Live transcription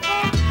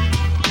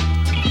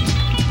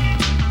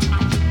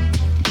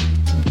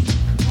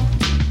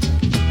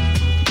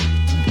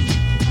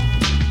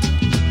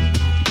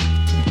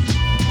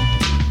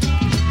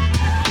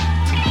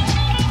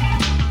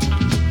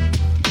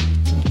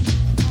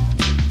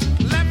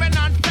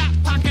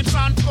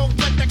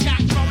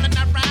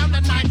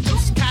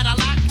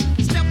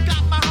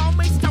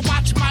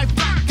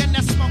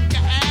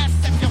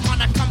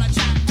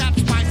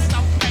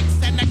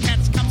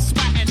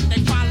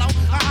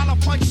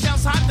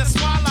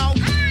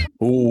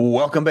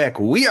Welcome back.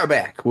 We are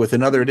back with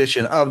another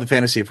edition of the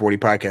Fantasy 40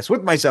 podcast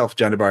with myself,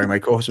 John DeBari, my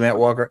co-host, Matt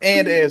Walker,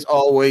 and as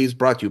always,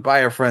 brought to you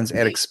by our friends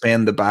at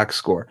Expand the Box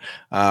Score.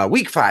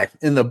 Week 5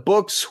 in the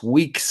books,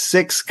 week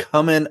 6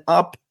 coming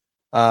up.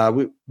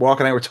 Walker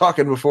and I were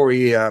talking before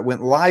we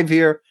went live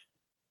here.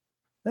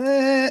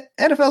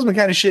 NFL's been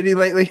kind of shitty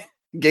lately.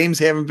 Games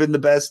haven't been the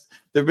best.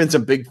 There have been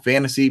some big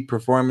fantasy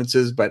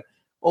performances, but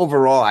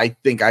overall, I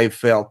think I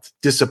felt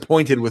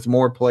disappointed with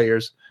more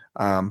players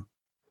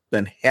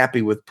than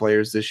happy with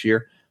players this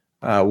year.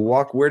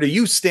 Walk, where do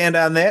you stand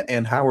on that,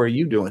 and how are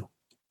you doing?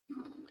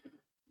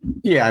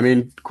 Yeah, I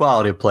mean,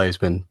 quality of play has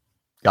been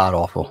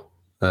god-awful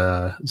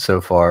so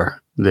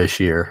far this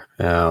year.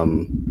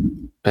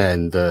 And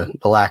the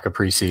lack of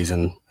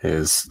preseason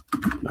is,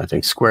 I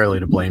think,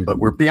 squarely to blame. But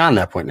we're beyond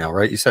that point now,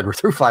 right? You said we're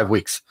through 5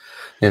 weeks,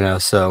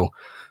 so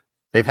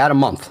they've had a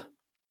month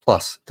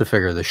plus to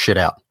figure this shit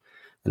out.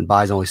 And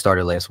buys only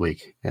started last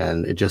week,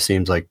 and it just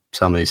seems like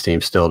some of these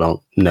teams still don't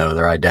know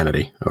their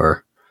identity,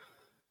 or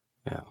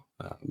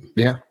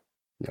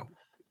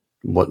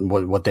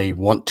what they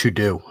want to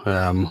do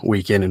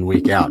week in and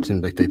week out.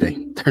 And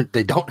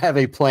they don't have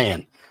a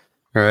plan,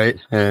 all right?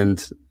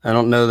 And I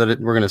don't know that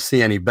we're going to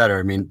see any better.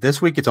 I mean,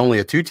 this week it's only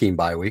a 2-team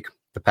bye week,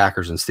 the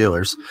Packers and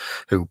Steelers,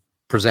 who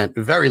present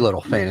very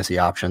little fantasy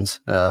options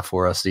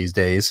for us these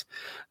days.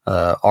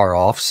 Are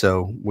off,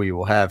 so we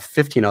will have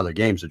 15 other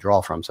games to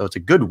draw from. So it's a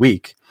good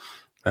week,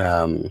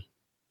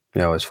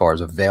 as far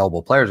as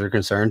available players are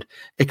concerned,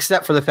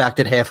 except for the fact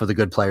that half of the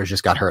good players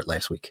just got hurt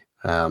last week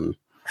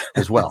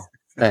as well,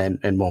 and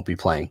won't be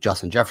playing.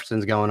 Justin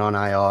Jefferson's going on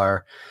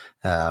IR.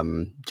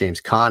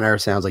 James Conner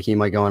sounds like he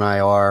might go on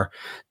IR.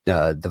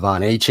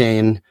 Devon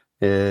A-Chain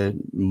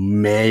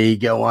may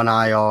go on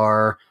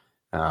IR.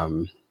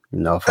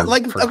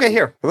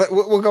 Here,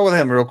 we'll go with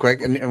him real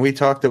quick. And we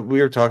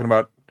were talking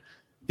about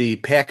the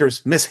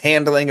Packers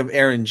mishandling of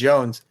Aaron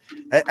Jones.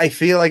 I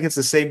feel like it's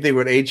the same thing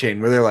with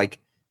A-Chain, where they're like,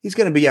 he's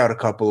going to be out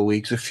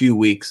a few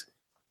weeks.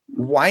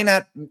 Why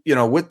not,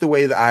 with the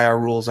way the IR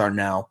rules are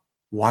now,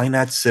 why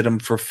not sit him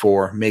for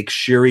 4, make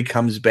sure he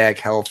comes back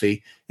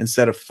healthy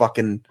instead of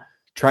fucking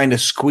trying to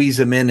squeeze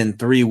him in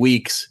 3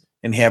 weeks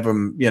and have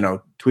him,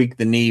 tweak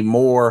the knee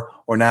more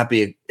or not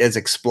be as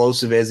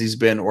explosive as he's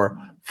been, or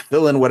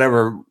fill in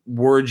whatever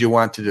word you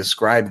want to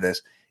describe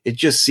this. It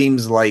just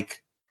seems like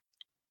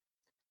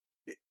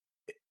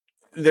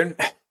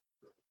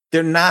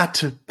they're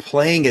not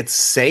playing it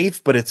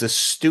safe, but it's a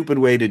stupid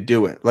way to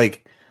do it.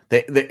 Like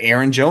the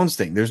Aaron Jones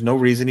thing. There's no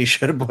reason he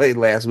should have played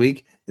last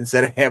week.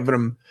 Instead of having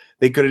him,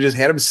 they could have just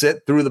had him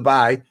sit through the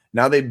bye.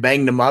 Now they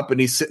banged him up and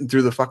he's sitting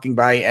through the fucking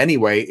bye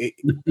anyway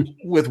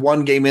with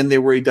one game in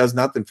there where he does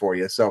nothing for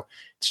you. So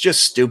it's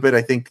just stupid.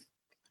 I think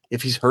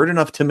if he's hurt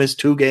enough to miss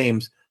 2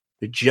 games,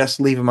 to just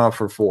leave him out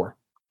for 4.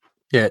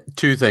 Yeah,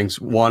 2 things.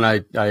 One,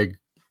 I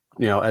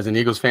as an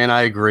Eagles fan,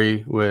 I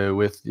agree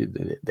with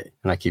and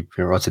I keep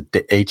hearing what's it,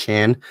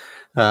 A-Chan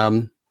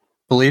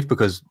belief,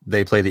 because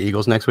they play the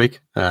Eagles next week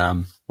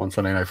on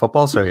Sunday Night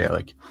Football. So yeah,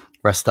 like,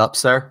 rest up,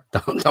 sir.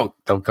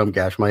 Don't come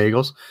gash my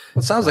Eagles.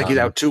 Well, it sounds like he's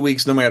out 2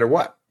 weeks no matter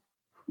what.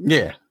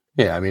 Yeah.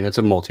 I mean, it's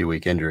a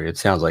multi-week injury. It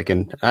sounds like,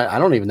 and I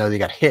don't even know they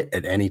got hit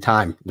at any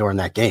time during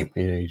that game.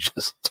 You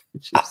just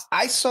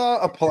I saw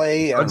a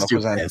play. I don't know if it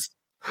was on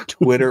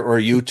Twitter or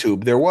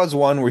YouTube. There was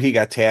one where he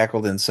got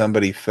tackled and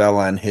somebody fell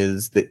on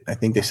I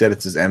think they said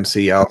it's his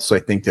MCL. So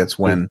I think that's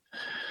when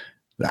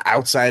the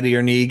outside of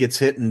your knee gets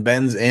hit and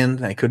bends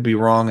in. I could be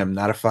wrong. I'm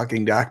not a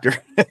fucking doctor,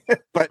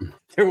 but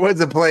there was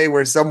a play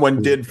where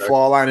someone did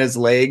fall on his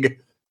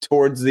leg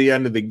towards the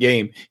end of the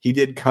game. He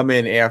did come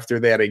in after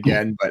that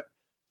again, but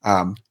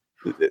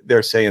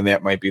they're saying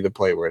that might be the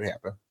play where it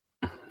happened.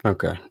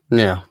 Okay.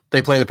 Yeah.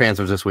 They play the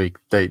Panthers this week.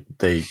 They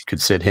could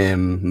sit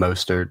him,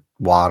 Mostert,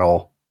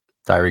 Waddle,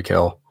 Tyreek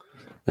Hill,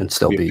 and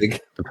still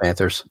beat the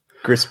Panthers.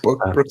 Chris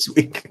Brooks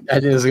week. I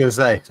was going to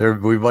say,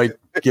 we might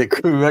get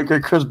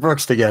Chris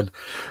Brooks again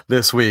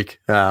this week.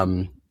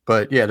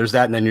 But yeah, there's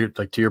that. And then you're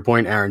like, to your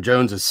point, Aaron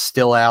Jones is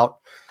still out.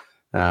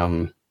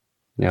 Trying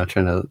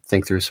to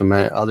think through some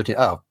other teams.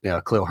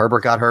 Khalil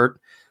Herbert got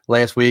hurt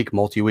last week,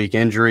 multi-week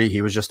injury.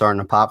 He was just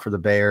starting to pop for the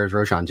Bears.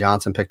 Roshan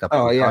Johnson picked up.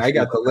 I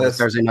got the list.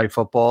 Thursday Night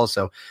Football.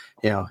 So,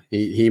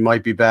 he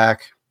might be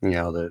back.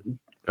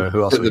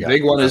 Who else? The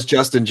big one is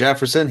Justin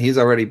Jefferson. He's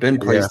already been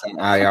placed on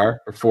IR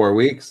for 4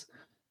 weeks,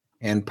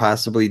 and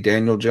possibly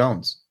Daniel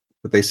Jones.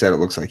 But they said it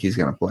looks like he's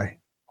going to play.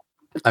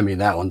 I mean,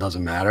 that one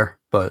doesn't matter,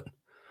 but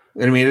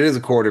I mean, it is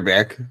a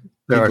quarterback.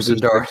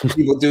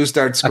 People do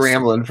start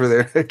scrambling for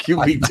their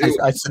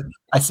QB2.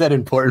 I said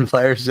important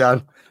players,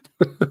 John.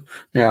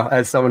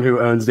 As someone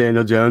who owns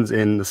Daniel Jones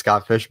in the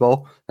Scott Fish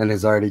Bowl and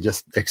has already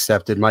just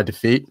accepted my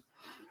defeat,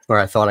 where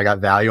I thought I got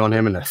value on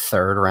him in the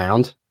 3rd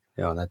round.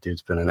 That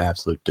dude's been an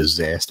absolute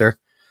disaster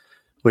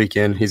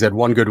weekend. He's had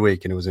one good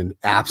week, and it was in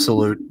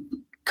absolute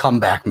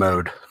comeback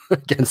mode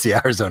against the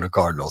Arizona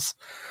Cardinals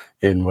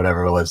in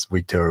whatever it was,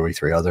 week 2 or week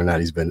 3. Other than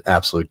that, he's been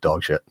absolute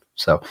dog shit.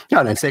 So,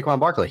 and then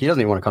Saquon Barkley, he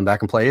doesn't even want to come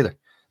back and play either.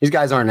 These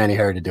guys aren't in any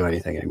hurry to do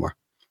anything anymore.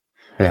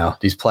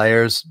 These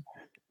players,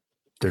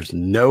 there's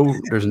no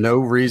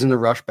reason to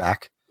rush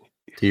back.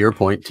 to your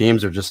point,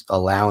 teams are just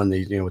allowing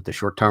these, with the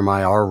short-term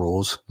IR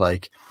rules,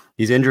 like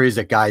these injuries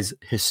that guys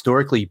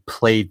historically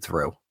played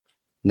through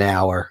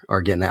now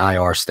are getting the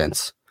IR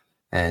stints.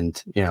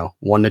 And,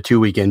 1 to 2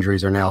 week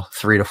injuries are now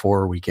 3 to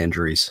 4 week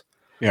injuries.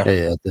 Yeah.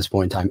 At this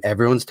point in time,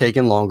 everyone's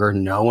taking longer.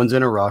 No one's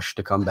in a rush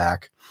to come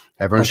back.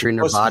 Everyone's treating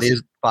their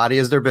body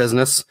as their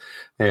business.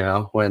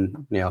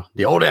 When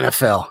the old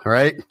NFL,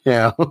 right?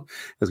 It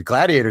was a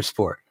gladiator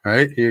sport,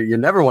 right? You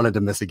never wanted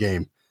to miss a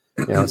game.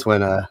 It's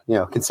when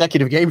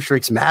consecutive game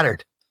streaks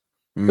mattered.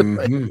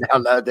 Mm-hmm. Now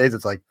nowadays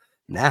it's like,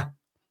 nah,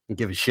 don't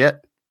give a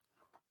shit.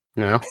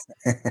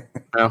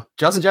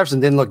 Justin Jefferson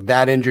didn't look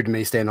that injured to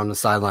me standing on the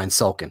sideline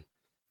sulking.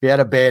 If he had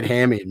a bad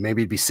hammy,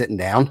 maybe he'd be sitting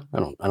down. I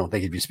don't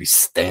think he'd just be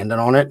standing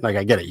on it. Like,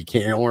 I get it. You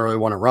don't really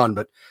want to run,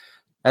 but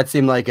that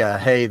seemed like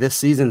hey, this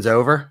season's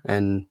over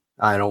and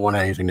I don't want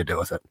anything to do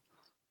with it.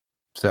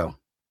 So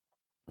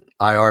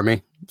IR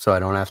me so I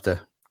don't have to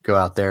go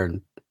out there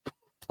and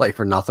play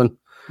for nothing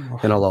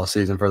in a lost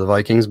season for the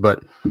Vikings.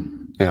 But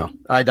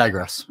I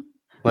digress.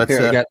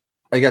 I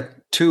got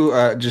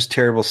two just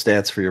terrible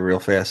stats for you real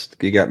fast.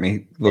 You got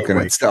me looking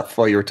at stuff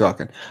while you were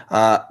talking.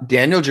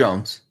 Daniel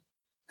Jones.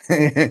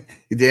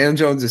 Daniel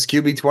Jones is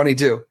QB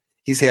 22.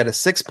 He's had a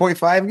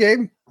 6.5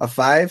 game, a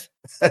 5,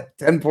 a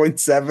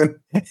 10.7,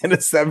 and a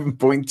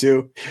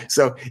 7.2.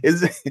 So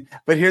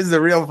but here's the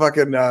real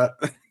fucking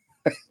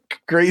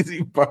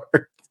crazy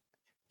part.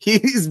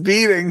 He's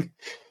beating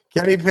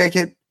Kenny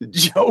Pickett,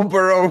 Joe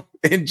Burrow,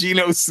 and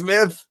Geno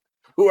Smith,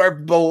 who are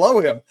below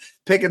him.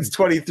 Pickett's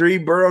 23,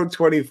 Burrow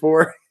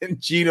 24,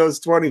 and Geno's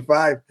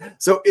 25.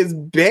 So as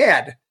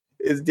bad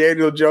as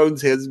Daniel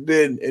Jones has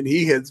been, and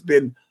he has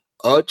been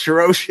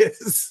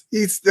atrocious,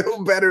 he's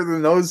still better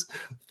than those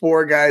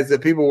 4 guys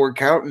that people were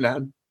counting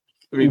on.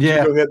 I mean,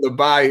 people hit the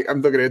bye.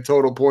 I'm looking at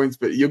total points,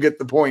 but you get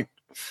the point.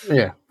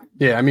 Yeah.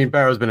 I mean,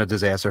 Burrow's been a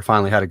disaster.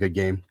 Finally had a good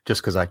game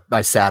just because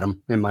I sat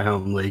him in my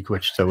home league,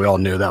 so we all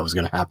knew that was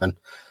going to happen,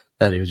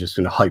 that he was just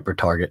going to hyper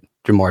target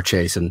Jamar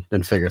Chase and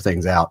figure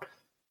things out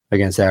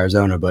against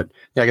Arizona. But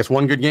I guess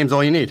one good game's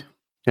all you need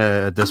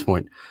at this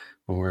point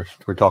when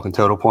we're talking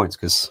total points,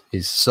 because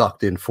he's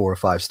sucked in 4 or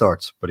 5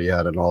 starts, but he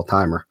had an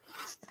all-timer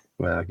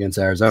against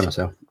Arizona.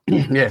 So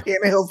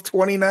Tannehill's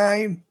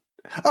 29.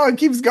 Oh, it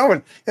keeps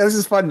going. Yeah, this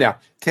is fun now.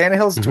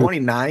 Tannehill's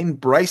 29.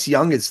 Bryce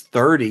Young is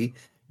 30.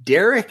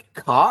 Derek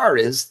Carr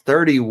is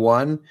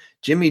 31.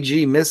 Jimmy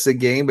G missed a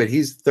game, but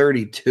he's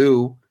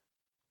 32.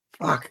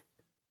 Fuck.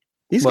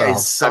 These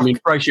guys suck. I mean,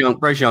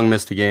 Bryce Young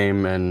missed a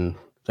game, and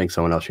I think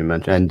someone else you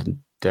mentioned. And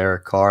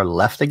Derek Carr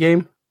left the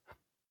game.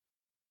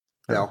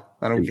 No,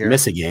 I don't care.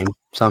 Miss a game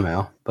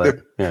somehow,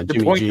 but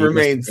the point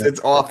remains.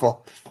 It's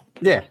awful.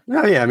 Yeah.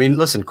 No, yeah. I mean,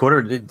 listen,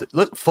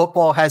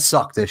 football has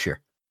sucked this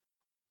year.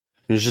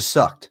 It's just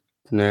sucked.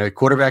 And the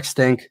quarterbacks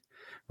stink.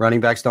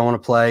 Running backs don't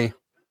want to play.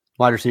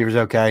 Wide receivers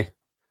okay.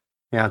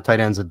 Yeah, tight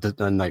end's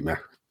a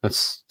nightmare.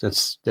 That's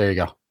there you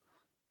go.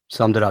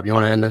 Summed it up. You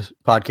want to end this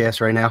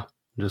podcast right now?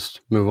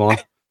 Just move on.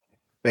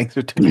 Thanks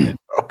for tuning in,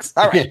 folks.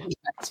 All right.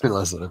 Thanks for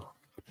listening.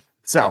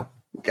 So,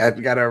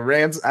 got our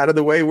rants out of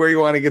the way. Where you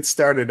want to get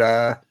started?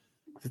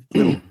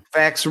 Little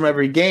facts from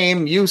every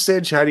game,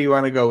 usage. How do you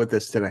want to go with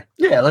this today?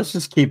 Yeah, let's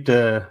just keep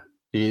the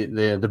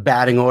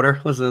batting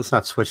order. Let's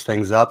not switch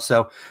things up.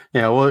 So,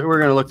 we're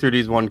going to look through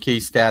these one key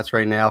stats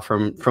right now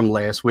from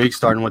last week,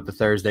 starting with the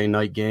Thursday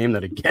night game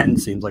that again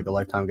seems like a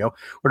lifetime ago,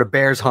 where the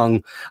Bears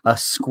hung a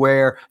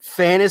square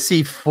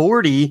fantasy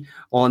 40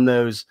 on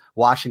those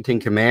Washington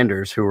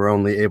Commanders, who were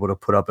only able to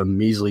put up a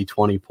measly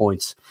 20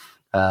 points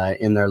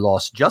in their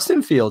loss.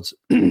 Justin Fields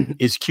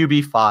is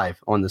QB5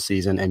 on the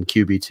season and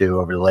QB2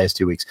 over the last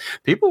 2 weeks.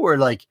 People were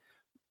like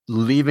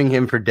leaving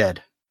him for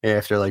dead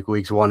after like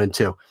weeks 1 and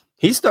 2.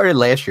 He started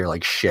last year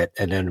like shit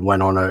and then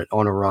went on a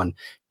run,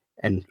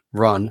 and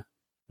run,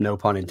 no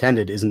pun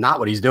intended, is not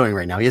what he's doing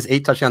right now. He has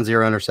 8 touchdowns,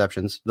 0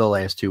 interceptions the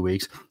last 2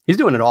 weeks. He's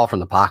doing it all from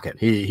the pocket.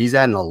 He's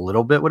adding a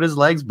little bit with his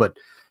legs, but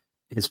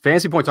his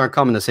fantasy points aren't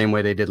coming the same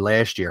way they did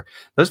last year.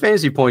 Those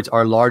fantasy points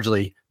are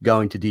largely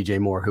going to DJ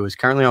Moore, who is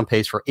currently on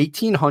pace for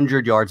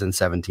 1,800 yards and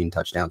 17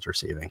 touchdowns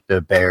receiving. The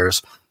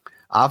Bears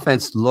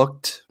offense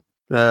looked,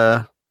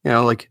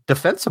 like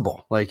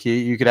defensible. Like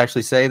you could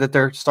actually say that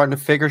they're starting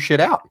to figure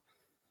shit out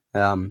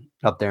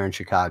up there in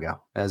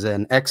Chicago. As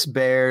an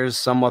ex-Bears,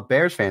 somewhat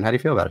Bears fan, how do you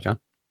feel about it, John?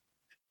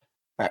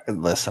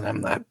 Listen,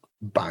 I'm not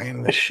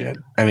buying this shit.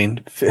 I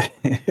mean,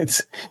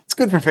 it's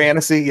good for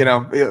fantasy.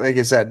 Like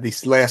I said,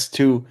 these last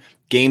 2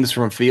 games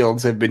from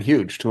Fields have been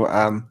huge.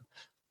 On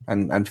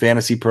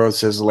Fantasy Pro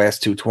says the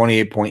last 2,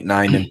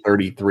 28.9 and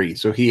 33.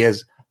 So he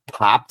has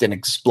popped and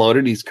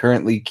exploded. He's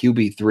currently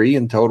QB3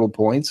 in total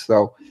points.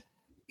 So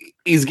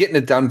he's getting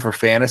it done for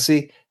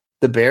fantasy.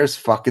 The Bears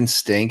fucking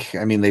stink.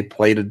 I mean, they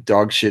played a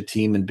dog shit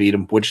team and beat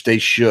them, which they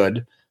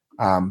should.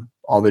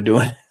 All they're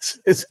doing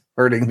is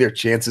hurting their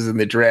chances in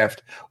the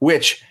draft,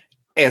 which,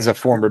 as a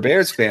former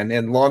Bears fan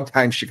and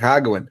longtime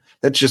Chicagoan,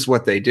 that's just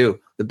what they do.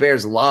 The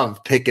Bears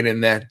love picking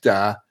in that,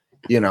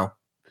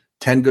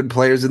 10 good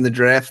players in the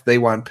draft. They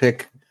want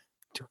pick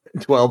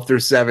 12 through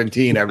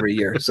 17 every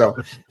year. So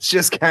it's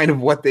just kind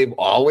of what they've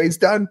always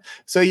done.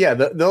 So yeah,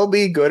 they'll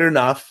be good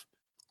enough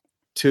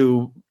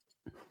to,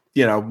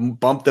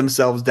 bump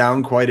themselves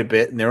down quite a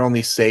bit, and they're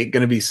only going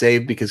to be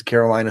saved because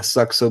Carolina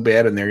sucks so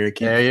bad, and they're going to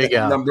keep there you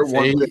go. number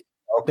one.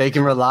 They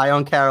can rely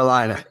on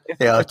Carolina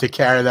to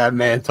carry that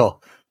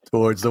mantle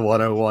towards the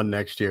 101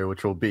 next year,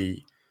 which will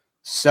be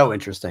so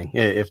interesting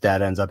if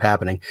that ends up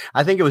happening.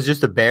 I think it was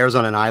just the Bears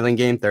on an island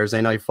game, Thursday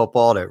Night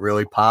Football, that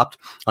really popped.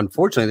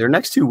 Unfortunately, their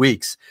next 2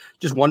 weeks,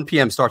 just 1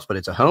 p.m. starts, but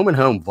it's a home and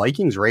home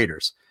Vikings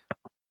Raiders.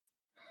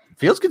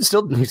 Fields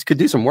could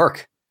do some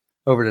work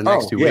over the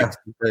next 2 weeks.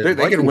 They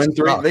could win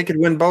 3. They could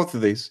win both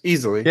of these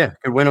easily. Yeah,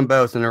 could win them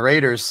both. And the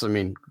Raiders, I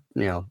mean,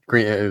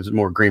 it was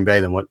more Green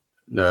Bay than what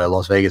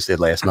Las Vegas did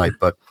last night.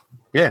 But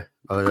yeah,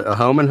 a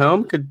home and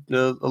home could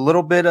a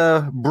little bit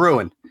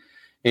brewing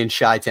in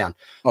Chi-Town.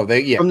 Oh,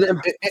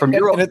 from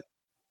Europe.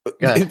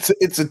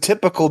 It's a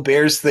typical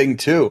Bears thing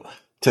too,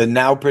 to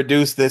now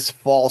produce this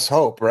false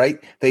hope, right?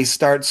 They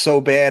start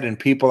so bad and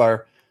people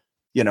are,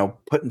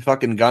 putting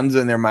fucking guns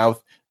in their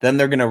mouth. Then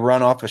they're going to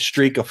run off a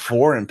streak of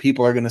 4 and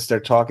people are going to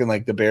start talking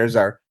like the Bears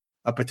are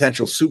a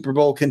potential Super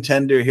Bowl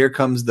contender. Here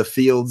comes the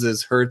Fields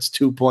as Hurts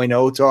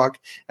 2.0 talk.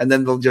 And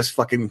then they'll just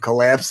fucking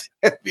collapse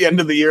at the end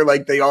of the year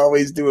like they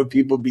always do, and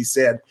people be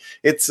sad.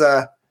 It's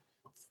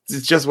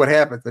just what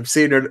happens. I've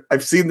seen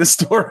the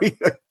story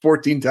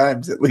 14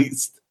 times at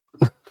least.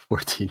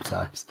 14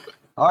 times.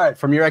 All right.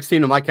 From your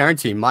ex-team to my current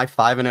team, my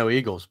 5-0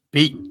 Eagles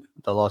beat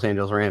the Los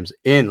Angeles Rams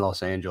in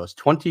Los Angeles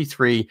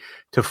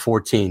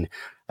 23-14.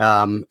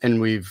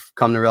 And we've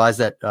come to realize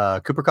that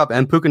Cooper Kupp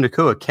and Puka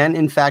Nacua can,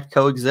 in fact,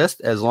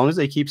 coexist as long as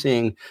they keep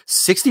seeing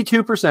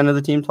 62% of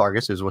the team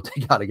targets is what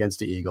they got against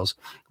the Eagles,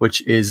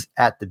 which is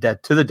to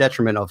the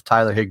detriment of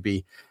Tyler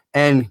Higbee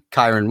and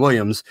Kyron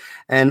Williams.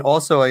 And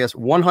also, I guess,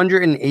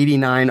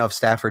 189 of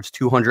Stafford's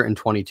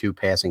 222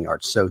 passing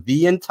yards. So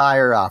the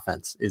entire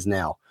offense is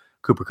now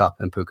Cooper Kupp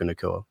and Puka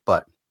Nacua.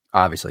 But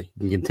obviously,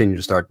 you can continue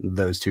to start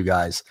those two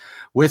guys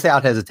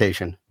without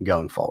hesitation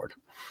going forward.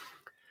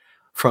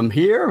 From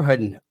here,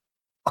 heading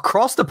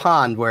across the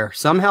pond, where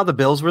somehow the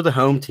Bills were the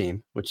home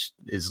team, which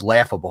is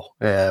laughable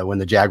when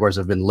the Jaguars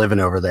have been living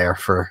over there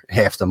for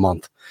half the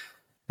month.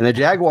 And the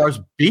Jaguars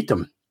beat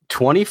them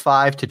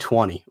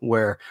 25-20,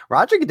 where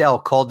Roger Goodell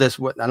called this,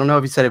 I don't know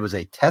if he said it was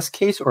a test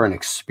case or an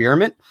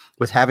experiment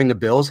with having the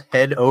Bills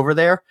head over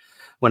there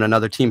when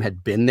another team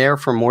had been there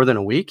for more than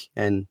a week.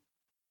 And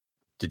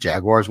the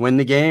Jaguars win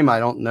the game. I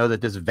don't know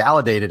that this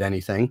validated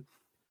anything,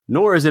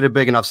 nor is it a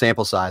big enough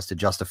sample size to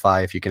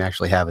justify if you can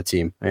actually have a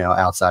team,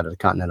 outside of the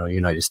continental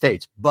United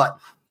States. But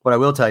what I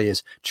will tell you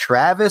is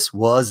Travis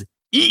was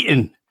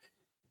eaten.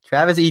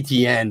 Travis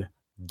Etienne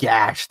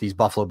gashed these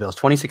Buffalo Bills.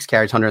 26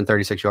 carries,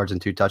 136 yards,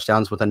 and 2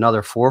 touchdowns with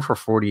another 4 for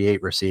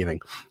 48 receiving.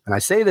 And I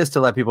say this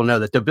to let people know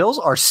that the Bills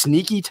are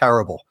sneaky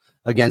terrible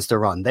against the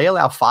run. They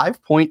allow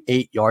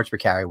 5.8 yards per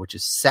carry, which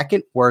is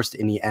second worst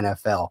in the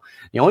NFL.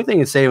 The only thing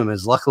to say to them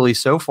is luckily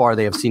so far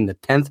they have seen the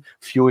 10th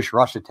fewest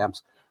rush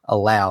attempts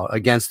allowed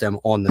against them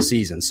on the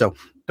season. So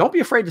don't be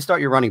afraid to start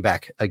your running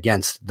back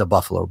against the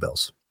Buffalo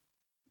Bills.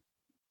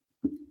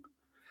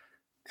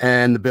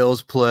 And the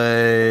Bills play...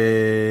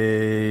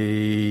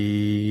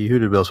 Who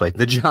did the Bills play?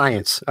 The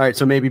Giants. All right,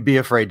 so maybe be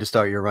afraid to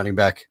start your running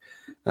back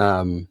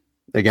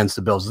against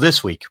the Bills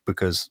this week,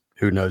 because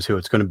who knows who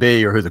it's going to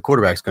be or who the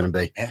quarterback's going to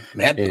be.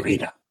 Matt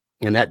Breida.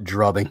 And that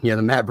drubbing. Yeah,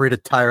 the Matt Breida,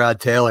 Tyrod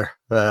Taylor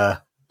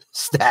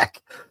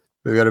stack.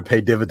 We're going to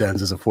pay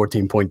dividends as a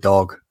 14-point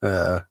dog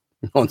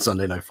on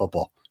Sunday Night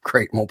Football.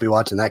 Great. Won't be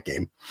watching that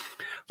game.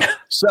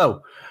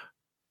 So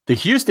the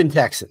Houston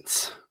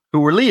Texans, who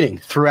were leading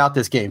throughout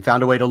this game,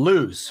 found a way to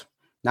lose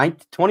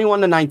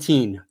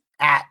 21-19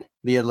 at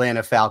the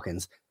Atlanta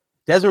Falcons.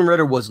 Desmond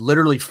Ridder was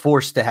literally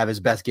forced to have his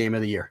best game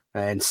of the year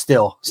and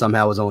still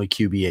somehow was only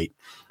QB8.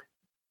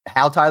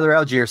 Hal Tyler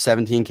Algier,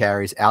 17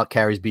 carries, out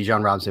carries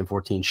Bijan Robinson,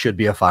 14, should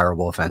be a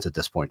fireable offense at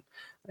this point.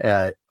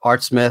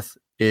 Art Smith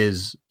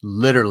is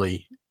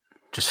literally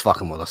just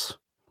fucking with us.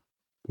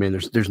 I mean,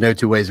 there's no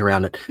two ways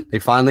around it. They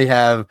finally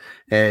have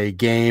a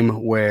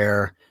game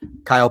where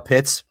Kyle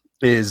Pitts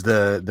is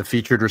the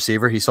featured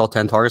receiver. He saw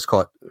 10 targets,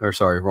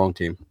 wrong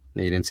team.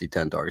 He didn't see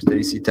 10 targets. Did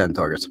he see 10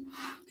 targets?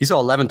 He saw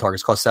 11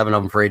 targets, caught 7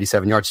 of them for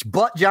 87 yards.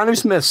 But Jonnu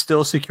Smith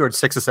still secured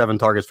 6 of 7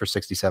 targets for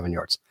 67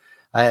 yards.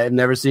 I have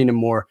never seen a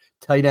more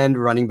tight end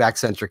running back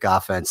centric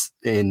offense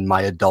in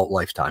my adult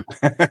lifetime.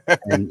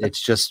 And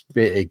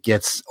it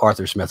gets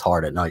Arthur Smith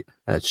hard at night.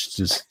 That's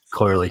just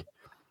clearly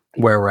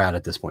where we're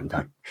at this point in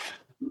time.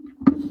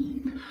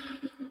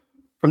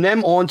 From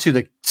them on to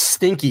the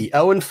stinky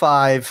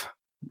 0-5,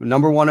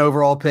 number 1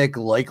 overall pick,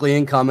 likely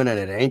incoming, and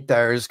it ain't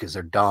theirs because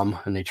they're dumb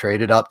and they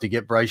traded up to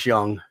get Bryce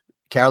Young.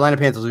 Carolina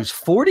Panthers lose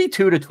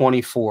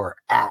 42-24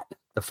 at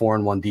the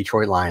 4-1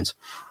 Detroit Lions.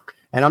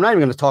 And I'm not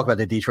even going to talk about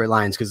the Detroit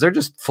Lions because they're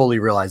just fully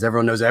realized.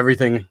 Everyone knows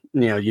everything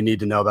you need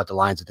to know about the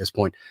Lions at this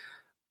point.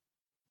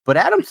 But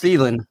Adam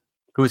Thielen,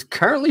 who is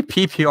currently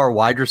PPR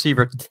wide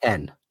receiver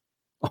 10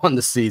 on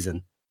the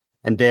season,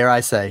 and dare I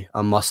say,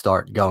 a must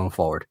start going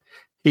forward.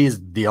 He's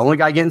the only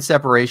guy getting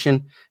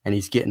separation, and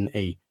he's getting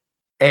a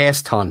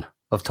ass ton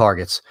of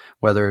targets,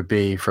 whether it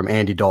be from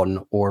Andy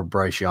Dalton or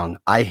Bryce Young.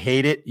 I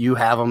hate it. You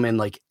have them in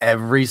like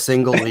every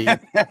single league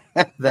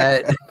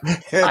that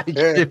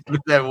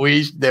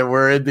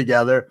we're in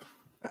together.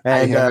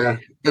 And I have an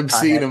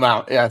obscene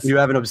amount. Yes, you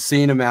have an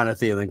obscene amount of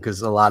Thielen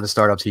because a lot of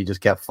startups he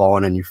just kept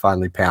falling, and you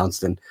finally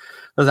pounced. And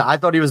listen, I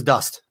thought he was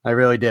dust. I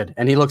really did,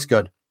 and he looks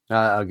good.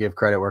 I'll give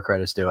credit where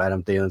credit's due.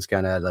 Adam Thielen's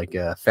kind of like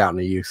a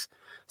fountain of youth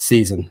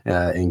season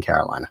in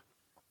Carolina.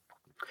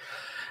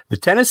 The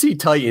Tennessee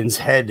Titans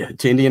head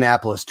to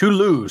Indianapolis to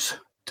lose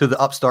to the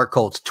upstart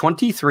Colts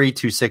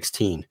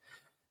 23-16.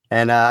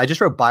 And I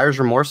just wrote buyer's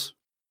remorse.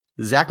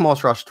 Zach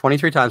Moss rushed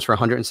 23 times for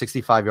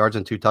 165 yards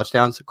and 2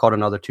 touchdowns, caught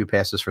another 2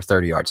 passes for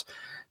 30 yards.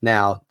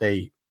 Now,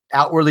 they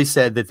outwardly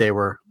said that they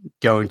were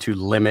going to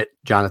limit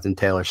Jonathan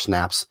Taylor's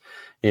snaps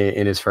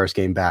in his first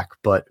game back,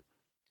 but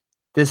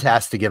this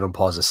has to give him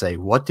pause to say,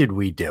 what did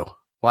we do?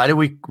 Why did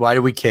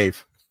we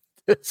cave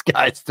this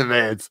guy's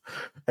demands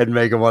and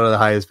make him one of the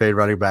highest paid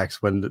running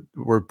backs when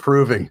we're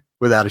proving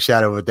without a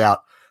shadow of a doubt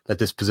that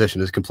this position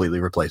is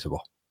completely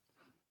replaceable?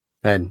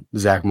 And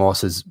Zach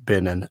Moss has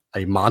been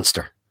a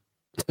monster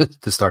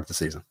to start the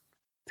season.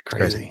 It's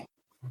crazy.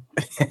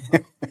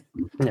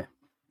 Yeah.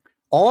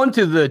 On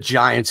to the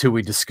Giants, who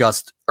we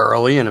discussed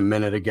early in a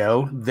minute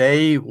ago.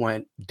 They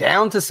went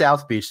down to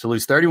South Beach to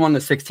lose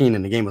 31-16,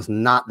 and the game was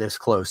not this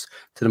close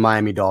to the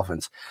Miami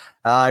Dolphins.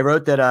 I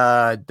wrote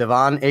that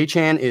Devon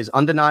Achane is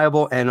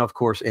undeniable and, of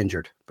course,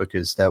 injured,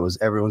 because that was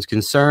everyone's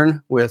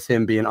concern with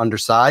him being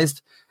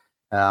undersized.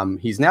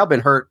 He's now been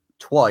hurt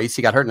twice.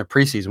 He got hurt in the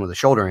preseason with a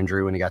shoulder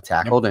injury when he got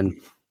tackled,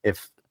 and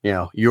if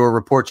your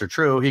reports are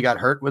true, he got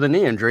hurt with a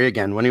knee injury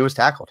again when he was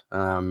tackled.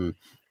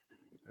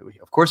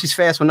 Of course, he's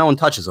fast when no one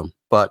touches him,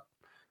 but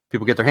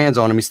people get their hands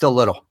on him. He's still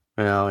little,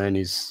 and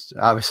he's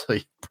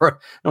obviously, I don't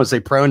want to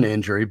say prone to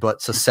injury,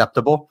 but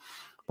susceptible.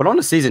 But on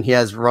the season, he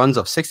has runs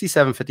of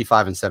 67,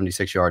 55, and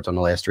 76 yards on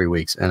the last 3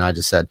 weeks. And I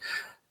just said,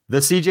 the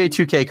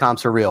CJ2K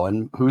comps are real.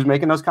 And who's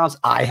making those comps?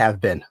 I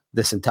have been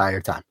this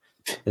entire time,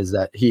 is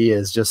that he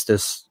is just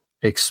this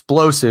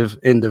explosive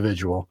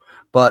individual.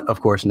 But,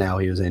 of course, now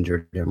he is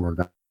injured, and we're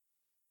going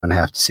to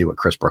have to see what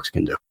Chris Brooks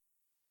can do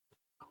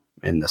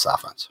in this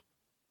offense.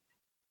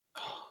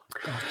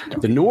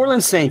 The New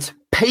Orleans Saints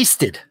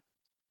pasted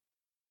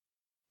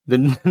the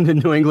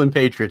New England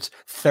Patriots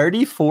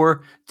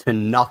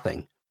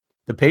 34-0.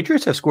 The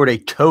Patriots have scored a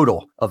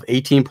total of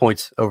 18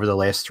 points over the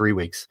last 3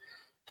 weeks.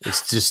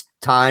 It's just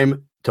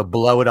time to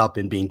blow it up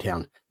in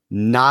Beantown.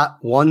 Not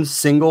one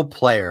single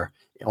player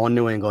on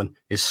New England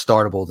is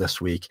startable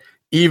this week,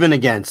 even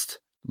against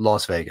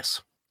Las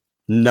Vegas.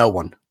 No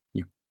one.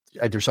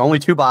 There's only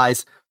 2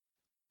 buys.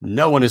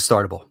 No one is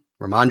startable.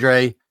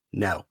 Ramondre,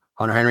 no.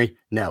 Hunter Henry,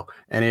 no.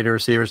 Any of the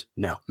receivers,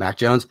 no. Mac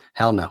Jones,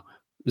 hell no.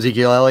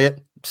 Ezekiel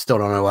Elliott, still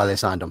don't know why they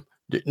signed him.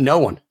 No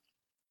one,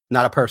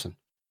 not a person,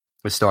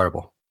 is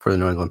startable for the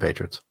New England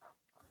Patriots.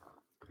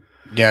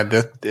 Yeah,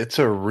 it's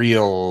a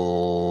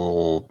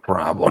real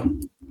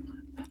problem.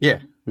 Yeah,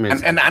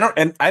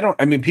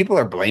 I mean, people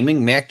are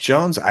blaming Mac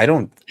Jones.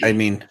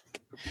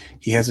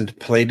 He hasn't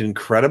played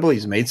incredible.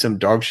 He's made some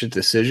dog shit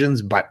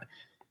decisions, but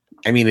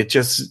I mean,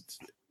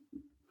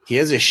 he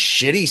has a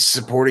shitty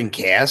supporting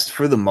cast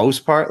for the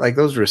most part. Like,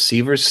 those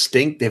receivers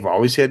stink. They've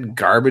always had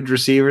garbage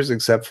receivers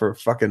except for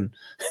fucking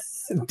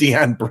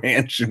Deion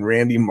Branch and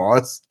Randy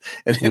Moss.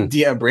 And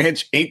Deion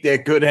Branch ain't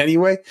that good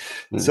anyway.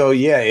 So,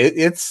 yeah,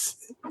 it's...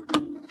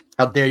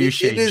 How dare you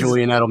shade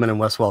Julian Edelman and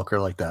Wes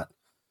Welker like that?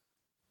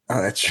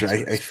 Oh, that's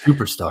right.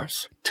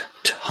 Superstars.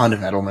 Ton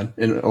of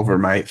Edelman over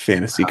my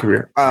fantasy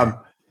career.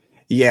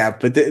 Yeah,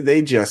 but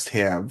they just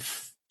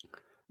have...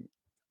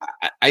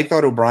 I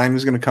thought O'Brien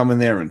was going to come in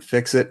there and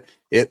fix it.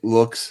 It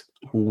looks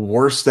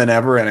worse than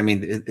ever. And I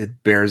mean,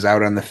 it bears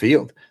out on the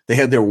field. They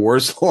had their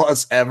worst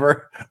loss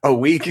ever a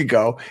week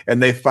ago,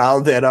 and they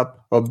followed that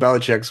up with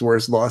Belichick's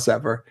worst loss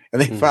ever.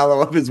 And they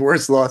follow up his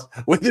worst loss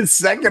with his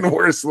second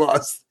worst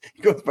loss.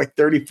 He goes by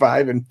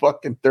 35 and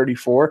fucking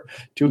 34,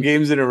 2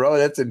 games in a row.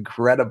 That's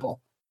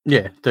incredible.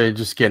 Yeah, they're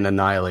just getting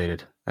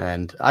annihilated.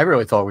 And I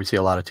really thought we'd see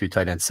a lot of 2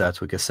 tight end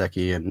sets with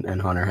Gesicki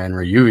and Hunter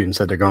Henry. You even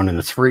said they're going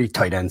into 3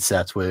 tight end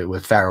sets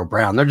with Pharaoh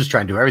Brown. They're just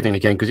trying to do everything they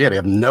can because, they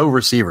have no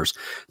receivers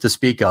to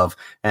speak of.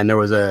 And there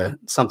was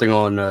something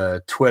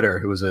on Twitter.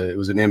 It was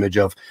an image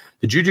of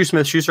the Juju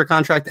Smith-Schuster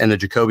contract and the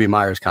Jacoby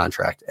Myers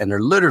contract. And they're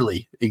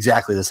literally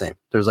exactly the same.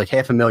 There's like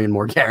 $500,000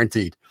 more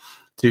guaranteed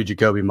to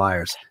Jacoby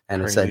Myers.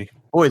 And it said,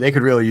 boy, they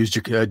could really use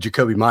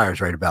Jacoby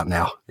Myers right about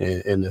now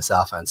in this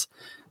offense.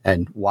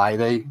 And why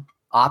they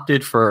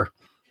opted for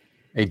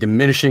a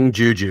diminishing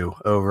Juju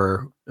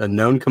over a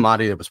known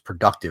commodity that was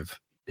productive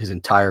his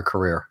entire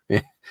career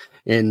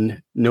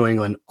in New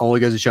England only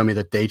goes to show me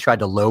that they tried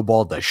to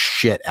lowball the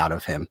shit out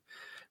of him,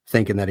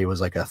 thinking that he was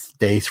like a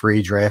day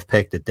 3 draft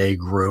pick that they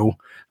grew,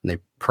 and they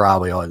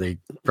probably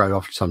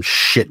offered some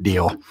shit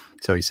deal.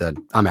 So he said,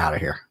 "I'm out of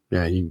here.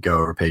 Yeah, you can go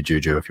overpay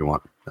Juju if you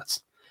want."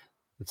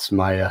 That's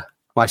my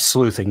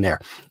sleuthing there.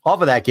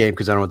 Off of that game,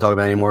 because I don't want to talk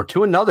about it anymore,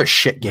 to another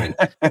shit game.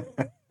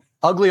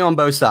 Ugly on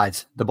both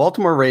sides. The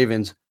Baltimore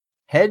Ravens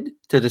head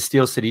to the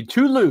Steel City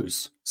to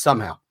lose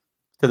somehow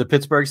to the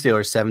Pittsburgh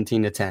Steelers,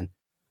 17-10.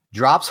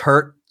 Drops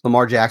hurt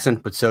Lamar Jackson,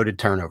 but so did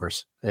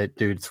turnovers. That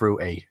dude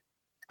threw a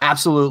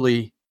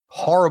absolutely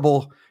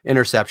horrible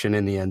interception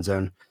in the end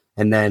zone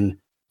and then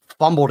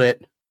fumbled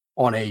it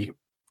on a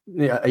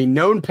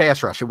known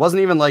pass rush. It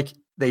wasn't even like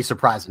they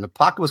surprised him. The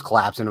pocket was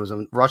collapsing. It was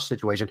a rush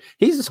situation.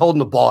 He's just holding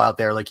the ball out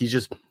there like he's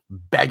just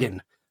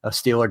begging a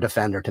Steeler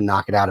defender to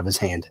knock it out of his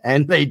hand.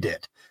 And they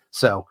did.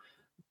 So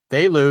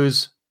they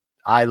lose.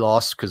 I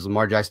lost because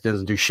Lamar Jackson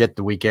doesn't do shit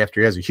the week after.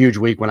 He has a huge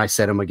week when I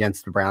set him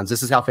against the Browns.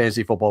 This is how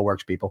fantasy football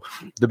works, people.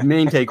 The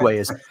main takeaway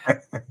is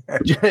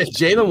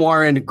Jaylen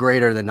Warren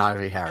greater than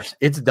Najee Harris.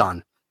 It's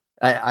done.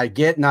 I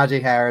get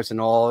Najee Harris and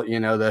all,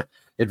 the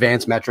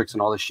advanced metrics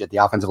and all this shit. The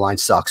offensive line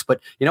sucks.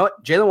 But you know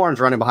what? Jaylen Warren's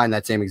running behind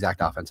that same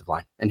exact offensive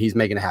line, and he's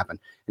making it happen.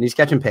 And he's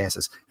catching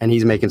passes, and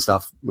he's making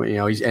stuff,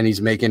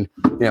 he's making,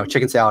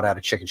 chicken salad out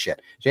of chicken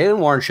shit. Jaylen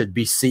Warren should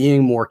be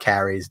seeing more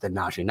carries than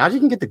Najee. Najee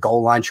can get the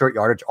goal line, short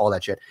yardage, all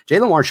that shit.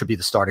 Jaylen Warren should be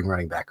the starting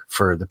running back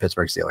for the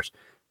Pittsburgh Steelers.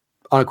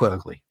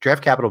 Unequivocally.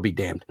 Draft capital be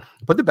damned.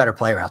 Put the better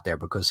player out there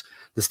because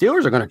the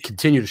Steelers are going to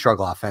continue to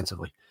struggle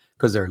offensively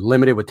because they're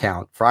limited with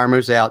talent.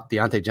 Freiermuth's out.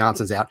 Deontay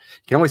Johnson's out.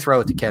 You can only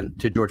throw it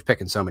to George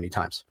Pickens so many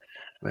times.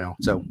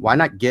 So why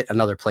not get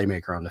another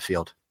playmaker on the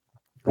field?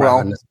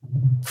 Well,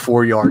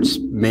 4 yards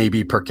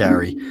maybe per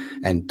carry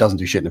and doesn't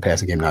do shit in the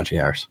passing game, Najee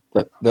Harris.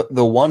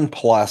 The one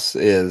plus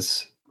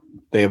is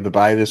they have the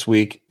bye this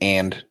week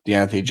and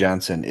Deontay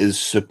Johnson is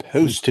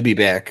supposed to be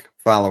back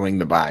following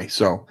the bye.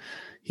 So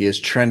he is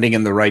trending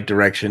in the right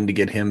direction to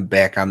get him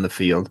back on the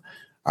field.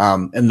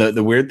 And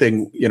the weird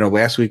thing,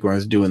 last week when I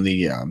was doing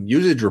the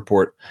usage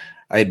report,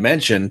 I had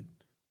mentioned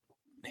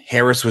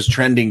Harris was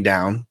trending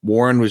down,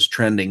 Warren was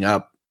trending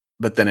up,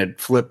 but then it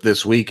flipped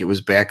this week. It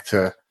was back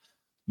to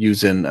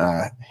using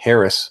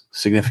Harris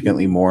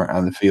significantly more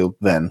on the field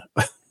than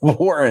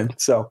Warren.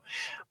 So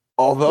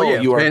although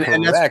you are correct,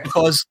 and that's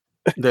because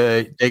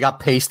they got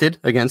pasted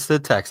against the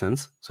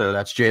Texans. So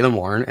that's Jaylen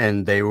Warren,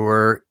 and they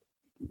were,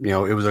 it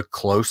was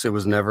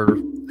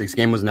this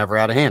game was never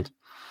out of hand.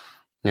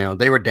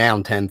 They were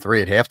down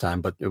 10-3 at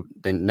halftime, but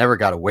they never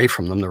got away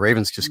from them. The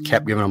Ravens just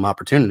kept giving them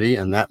opportunity,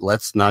 and that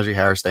lets Najee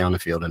Harris stay on the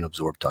field and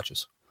absorb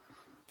touches.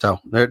 So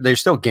they're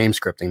still game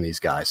scripting these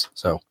guys.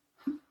 So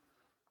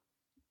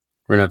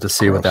we're going to have to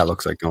see what that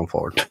looks like going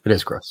forward. It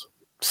is gross.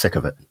 Sick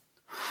of it.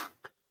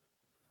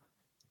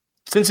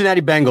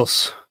 Cincinnati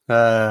Bengals,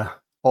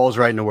 all's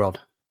right in the world.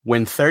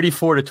 Win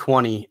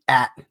 34-20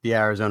 at the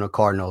Arizona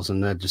Cardinals.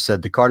 And that just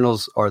said the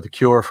Cardinals are the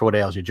cure for what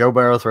ails you. Joe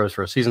Burrow throws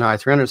for a season high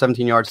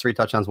 317 yards, 3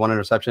 touchdowns, 1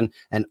 interception,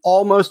 and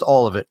almost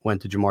all of it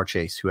went to Jamar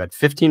Chase, who had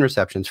 15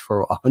 receptions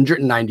for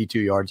 192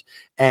 yards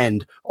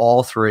and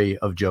all 3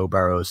 of Joe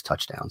Burrow's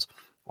touchdowns.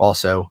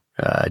 Also,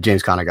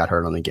 James Conner got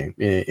hurt in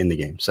the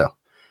game. So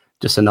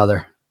just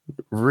another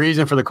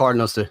reason for the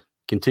Cardinals to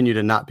continue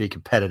to not be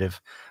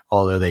competitive,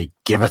 although they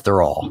give it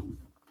their all.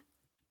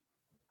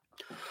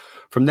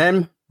 From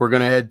then, we're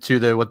going to head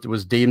to what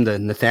was deemed the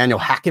Nathaniel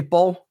Hackett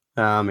Bowl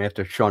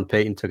after Sean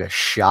Payton took a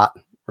shot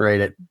right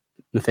at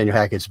Nathaniel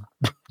Hackett's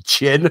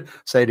chin,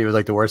 saying he was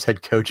like the worst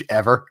head coach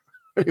ever.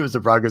 He was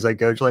the Broncos head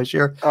coach last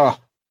year. Oh,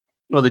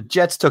 well, the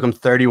Jets took him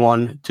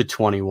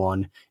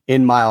 31-21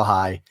 in Mile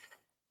High.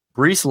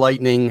 Brees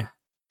Lightning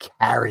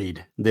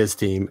carried this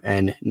team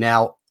and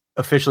now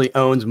officially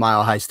owns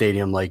Mile High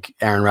Stadium like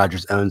Aaron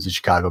Rodgers owns the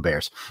Chicago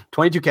Bears.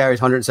 22 carries,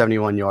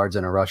 171 yards,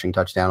 and a rushing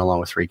touchdown along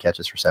with 3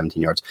 catches for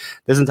 17 yards.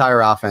 This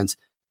entire offense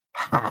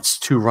has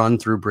to run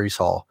through Brees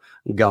Hall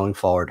going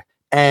forward.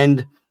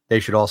 And they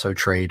should also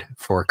trade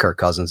for Kirk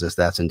Cousins if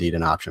that's indeed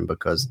an option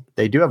because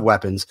they do have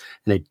weapons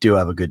and they do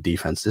have a good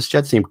defense. This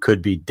Jets team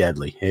could be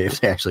deadly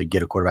if they actually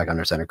get a quarterback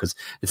under center because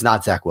it's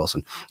not Zach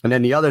Wilson. And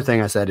then the other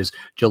thing I said is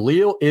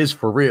Jaleel is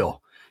for real.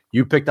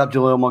 You picked up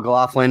Jaleel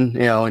McLaughlin,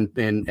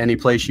 in any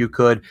place you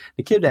could.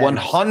 The kid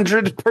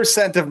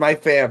 100% of my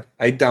fab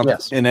I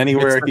dumped in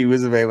anywhere he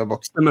was available.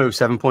 It's the move,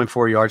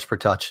 7.4 yards per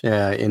touch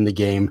in the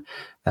game.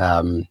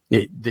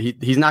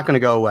 He's not going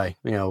to go away,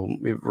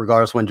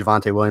 regardless when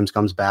Javonte Williams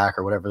comes back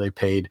or whatever they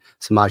paid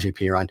Samaje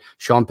Perine.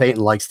 Sean Payton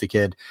likes the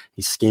kid.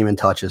 He's scheming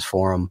touches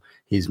for him.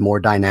 He's more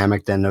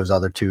dynamic than those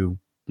other 2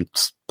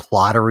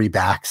 plottery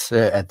backs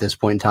at this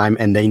point in time,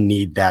 and they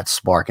need that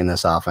spark in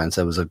this offense.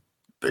 It was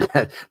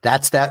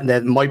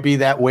that might be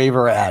that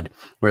waiver ad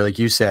where, like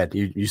you said,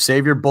 you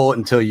save your bullet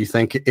until you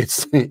think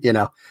it's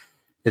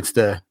it's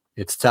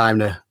time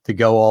to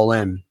go all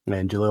in,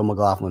 and Jaleel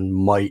McLaughlin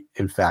might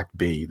in fact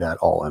be that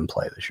all in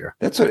play this year.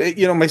 That's what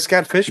my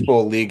Scott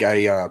Fishbowl league.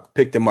 I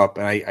picked him up,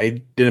 and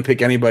I didn't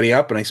pick anybody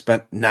up, and I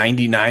spent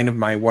 $99 of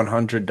my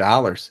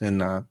 $100.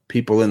 And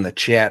people in the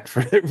chat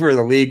for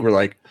the league were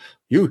like,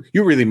 "You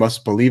really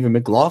must believe in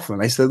McLaughlin."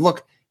 I said,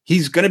 "Look,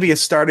 he's going to be a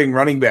starting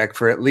running back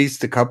for at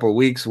least a couple of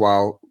weeks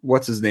while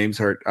what's his name's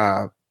hurt,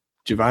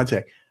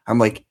 Javonte." I'm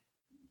like,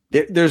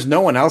 there's no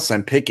one else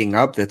I'm picking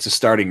up that's a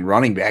starting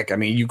running back. I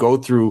mean, you go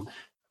through,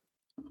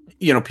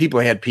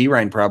 people had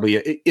Perine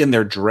probably in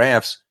their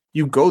drafts.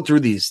 You go through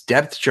these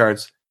depth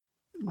charts.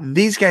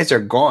 These guys are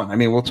gone. I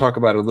mean, we'll talk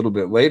about it a little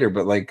bit later,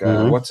 but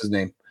what's his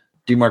name?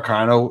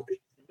 DeMarcano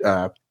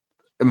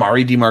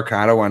Amari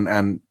DiMarcado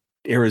on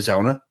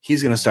Arizona.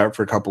 He's going to start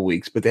for a couple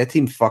weeks, but that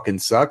team fucking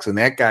sucks. And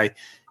that guy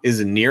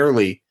isn't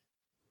nearly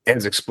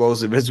as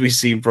explosive as we've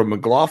seen from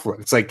McLaughlin.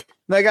 It's like,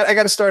 I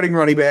got a starting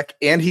running back,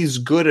 and he's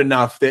good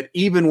enough that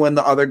even when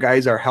the other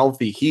guys are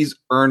healthy, he's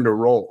earned a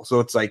role.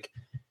 So it's like,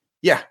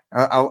 yeah,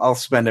 I'll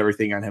spend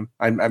everything on him.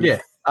 I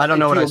don't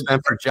know what I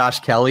spent for Josh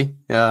Kelly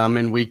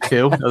in week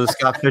 2 of the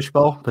Scott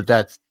Fishbowl, but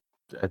that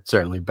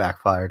certainly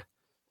backfired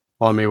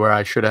on me, where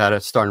I should have had a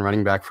starting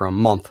running back for a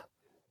month.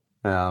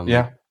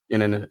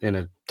 In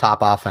a top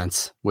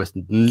offense with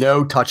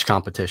no touch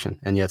competition,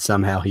 and yet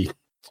somehow he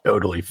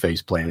totally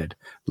face planted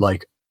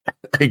like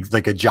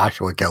a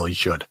Joshua Kelly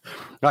should.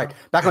 All right,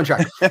 back on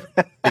track.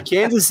 The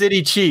Kansas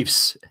City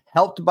Chiefs,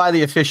 helped by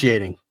the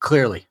officiating,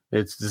 clearly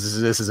this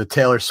is a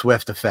Taylor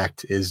Swift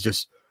effect, is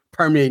just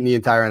permeating the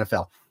entire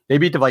NFL. They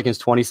beat the Vikings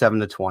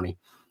 27-20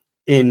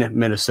 in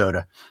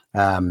Minnesota.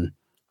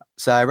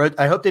 So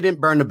I hope they didn't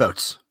burn the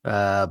boats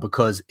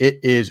because it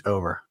is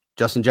over.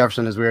 Justin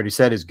Jefferson, as we already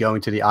said, is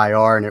going to the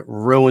IR, and it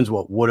ruins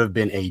what would have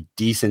been a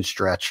decent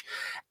stretch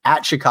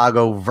at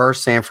Chicago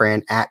versus San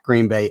Fran, at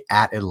Green Bay,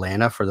 at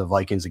Atlanta for the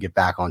Vikings to get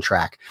back on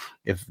track.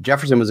 If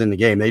Jefferson was in the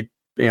game, it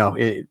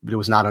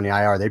was not on the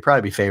IR, they'd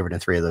probably be favored in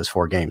 3 of those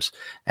 4 games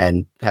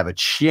and have a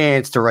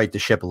chance to right the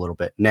ship a little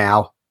bit.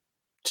 Now,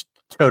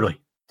 totally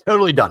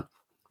done.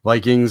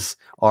 Vikings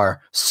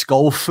are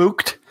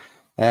skull-fooked.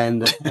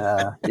 And,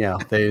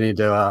 they need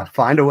to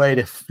find a way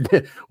to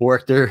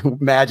work their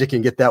magic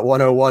and get that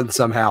 101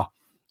 somehow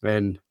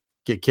and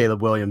get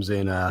Caleb Williams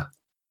in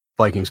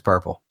Vikings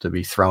purple to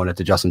be thrown at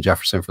the Justin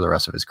Jefferson for the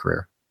rest of his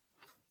career.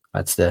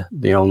 That's the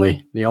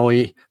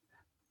only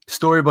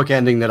storybook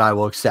ending that I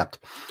will accept.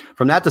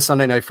 From that to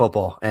Sunday Night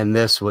Football, and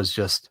this was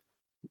just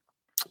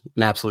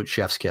an absolute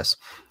chef's kiss.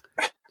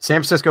 San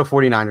Francisco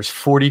 49ers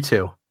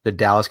 42, the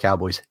Dallas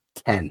Cowboys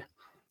 10.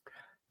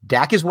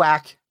 Dak is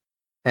whack.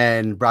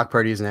 And Brock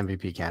Purdy is an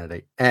MVP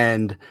candidate.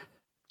 And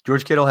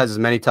George Kittle has as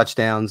many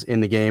touchdowns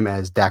in the game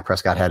as Dak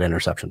Prescott had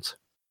interceptions.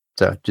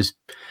 So just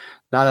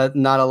not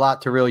a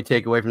lot to really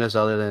take away from this,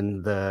 other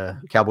than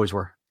the Cowboys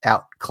were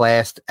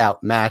outclassed,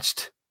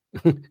 outmatched,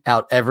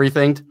 out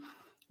everything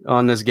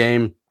on this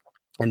game.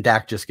 And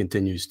Dak just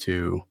continues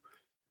to,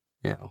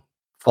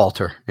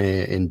 falter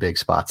in big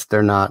spots.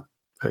 They're not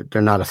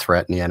a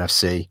threat in the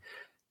NFC.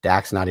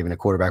 Dak's not even a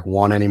quarterback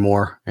 1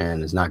 anymore,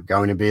 and is not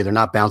going to be. They're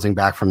not bouncing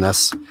back from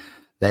this.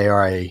 They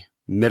are a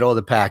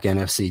middle-of-the-pack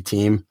NFC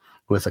team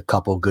with a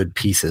couple good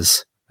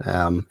pieces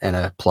and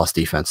a plus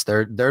defense.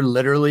 They're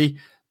literally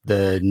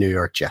the New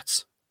York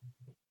Jets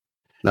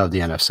of the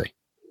NFC.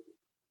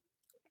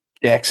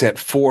 Dak's at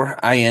 4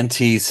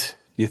 INTs.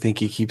 You think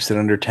he keeps it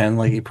under 10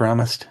 like he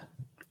promised?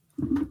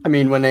 I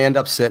mean, when they end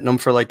up sitting them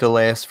for like a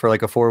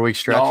 4-week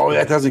stretch. No,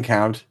 that doesn't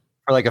count.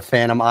 For like a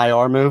phantom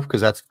IR move, because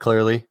that's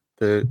clearly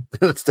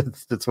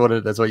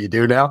that's what you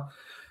do now.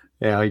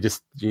 You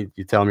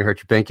tell them you hurt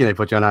your pinky, they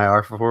put you on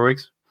IR for 4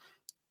 weeks.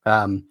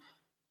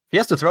 He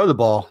has to throw the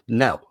ball.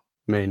 No.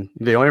 I mean,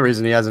 the only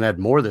reason he hasn't had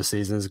more this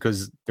season is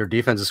because their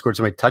defense has scored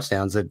so many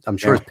touchdowns that I'm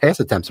sure his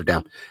pass attempts are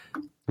down.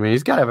 I mean,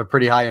 he's got to have a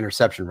pretty high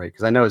interception rate,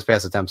 because I know his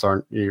pass attempts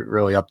aren't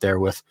really up there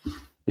with,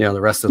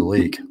 the rest of the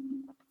league.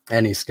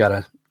 And he's got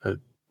a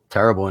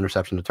terrible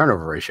interception to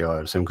turnover ratio, I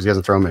would assume, because he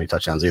hasn't thrown many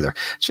touchdowns either.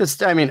 It's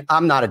just,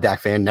 I'm not a Dak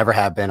fan, never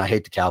have been. I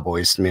hate the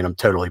Cowboys. I mean, I'm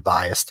totally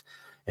biased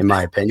in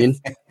my opinion,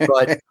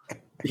 but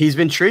he's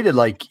been treated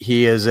like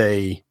he is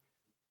a,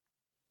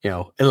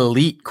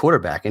 elite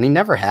quarterback, and he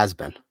never has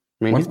been.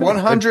 I mean,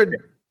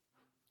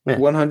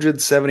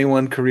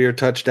 171 career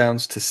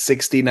touchdowns to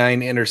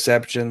 69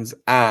 interceptions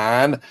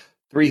on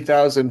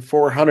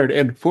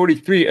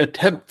 3,443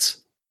 attempts.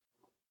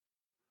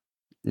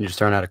 You just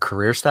throwing out a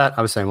career stat?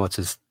 I was saying, what's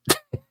his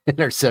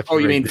interception? Oh,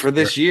 you mean for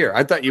this year?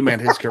 I thought you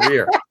meant his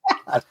career.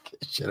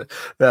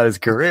 That is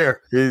career.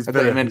 I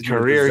thought you meant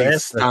career. He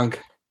stunk.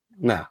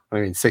 No, I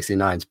mean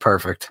 69 is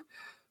perfect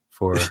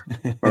for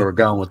where we're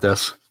going with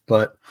this.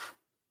 But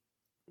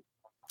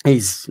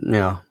he's,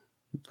 like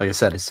I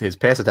said, his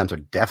pass attempts are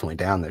definitely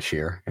down this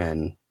year,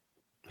 and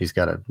he's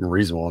got a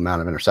reasonable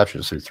amount of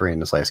interceptions through 3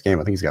 in this last game.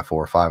 I think he's got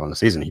 4 or 5 on the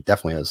season. He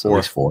definitely has 4. At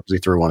least 4 because he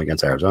threw 1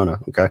 against Arizona.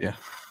 Okay, yeah.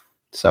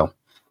 So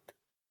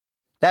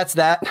that's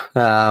that.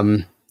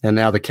 And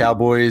now the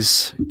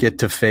Cowboys get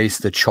to face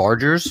the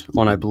Chargers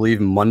on, I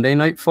believe, Monday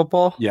Night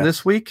Football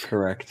this week.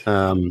 Correct.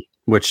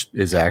 Which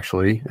is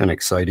actually an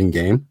exciting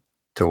game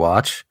to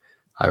watch.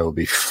 I will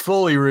be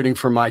fully rooting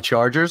for my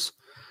Chargers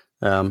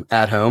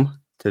at home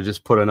to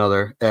just put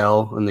another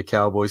L in the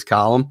Cowboys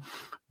column.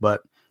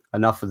 But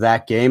enough of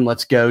that game.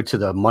 Let's go to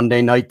the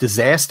Monday night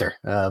disaster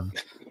of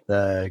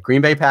the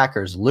Green Bay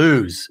Packers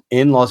lose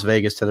in Las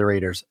Vegas to the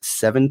Raiders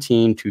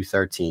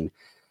 17-13.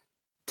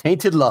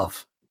 Tainted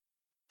Love.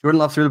 Jordan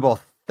Love threw the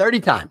ball 30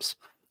 times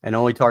and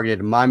only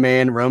targeted my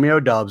man Romeo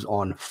Doubs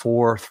on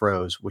 4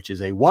 throws, which is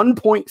a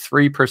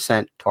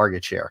 1.3%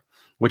 target share,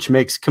 which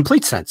makes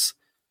complete sense,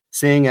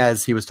 seeing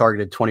as he was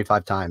targeted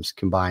 25 times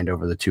combined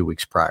over the 2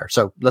 weeks prior.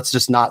 So let's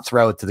just not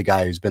throw it to the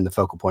guy who's been the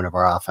focal point of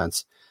our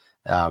offense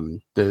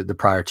the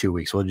prior 2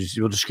 weeks. We'll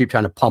just keep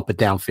trying to pump it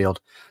downfield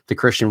to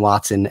Christian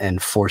Watson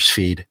and force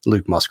feed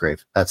Luke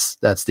Musgrave. That's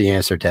the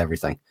answer to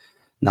everything.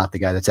 Not the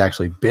guy that's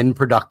actually been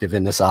productive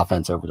in this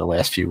offense over the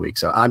last few weeks.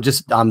 So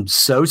I'm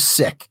so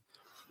sick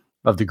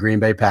of the Green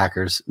Bay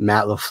Packers,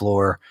 Matt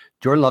LaFleur.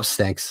 Jordan Love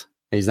stinks.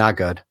 He's not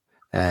good.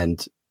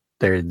 And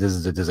this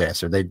is a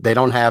disaster. They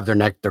don't have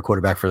their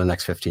quarterback for the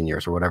next 15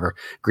 years or whatever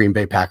Green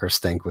Bay Packers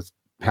think with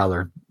how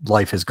their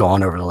life has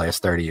gone over the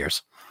last 30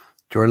 years.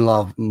 Jordan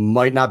Love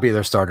might not be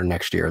their starter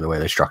next year the way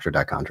they structured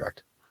that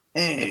contract.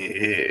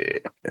 I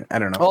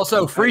don't know.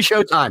 Also, free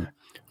show time.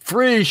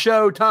 Free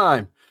show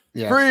time.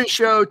 Yeah. Free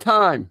show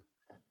time.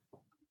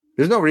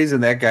 There's no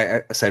reason that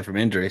guy, aside from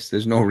injuries,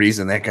 there's no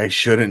reason that guy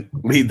shouldn't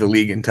lead the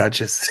league in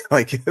touches.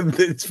 Like,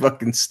 it's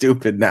fucking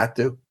stupid not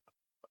to.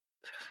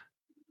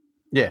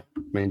 Yeah.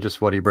 I mean,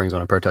 just what he brings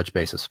on a per touch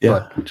basis.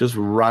 Yeah. But just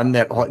run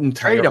that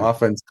entire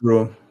offense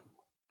through him.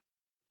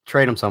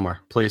 Trade him somewhere,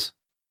 please.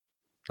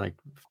 Like,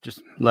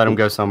 just let him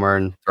go somewhere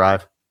and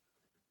thrive.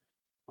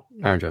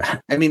 Aaron Jones.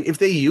 I mean, if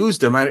they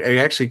used him, I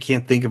actually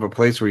can't think of a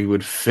place where he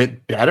would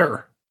fit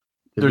better.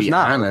 There's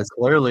not. Honest.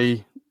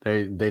 Clearly,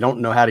 they don't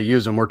know how to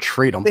use him or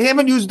treat him. They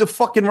haven't used the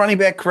fucking running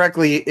back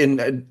correctly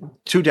in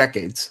 2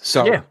 decades.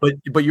 So yeah,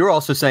 but you're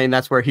also saying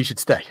that's where he should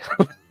stay.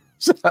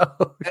 So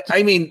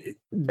I mean,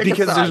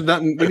 because there's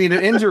nothing. We need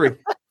an injury.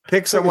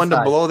 Pick someone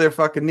to blow their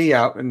fucking knee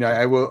out, and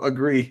I will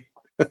agree.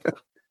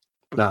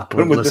 No,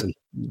 listen,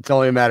 it's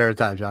only a matter of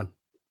time, John.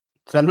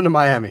 Send him to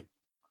Miami.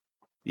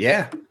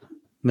 Yeah.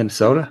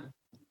 Minnesota.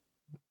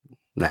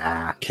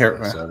 Nah.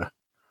 Minnesota.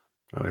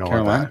 No, we don't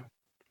want that.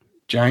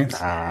 Giants.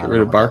 Get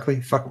rid of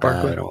Barkley. Fuck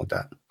Barkley. I don't want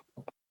that.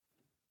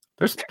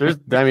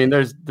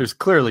 There's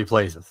clearly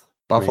places.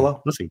 Buffalo. I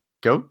mean, listen,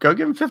 go give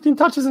him 15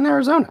 touches in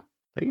Arizona.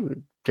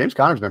 James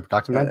Conner's been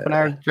productive.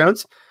 Aaron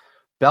Jones.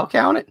 Bell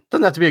count it.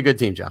 Doesn't have to be a good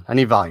team, John. I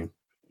need volume.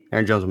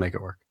 Aaron Jones will make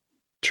it work.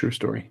 True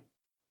story.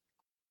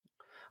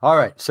 All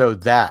right. So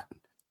that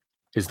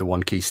is the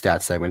one key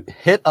stat segment.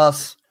 Hit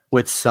us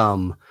with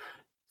some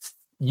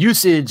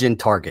usage and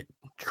target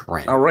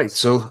trend. All right.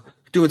 So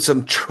doing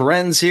some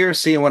trends here,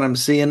 seeing what I'm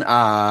seeing.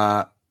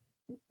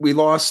 We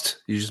lost.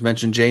 You just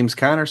mentioned James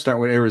Conner,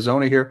 starting with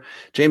Arizona here.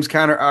 James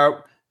Conner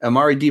out.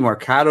 Amari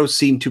DeMarcado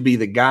seemed to be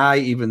the guy,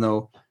 even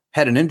though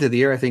heading into the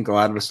year, I think a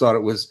lot of us thought it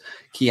was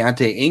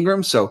Keontae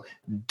Ingram. So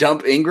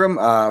dump Ingram.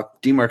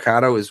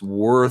 DeMarcado is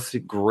worth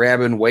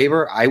grabbing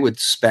waiver. I would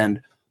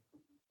spend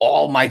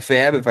all my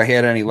fab if I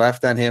had any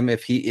left on him.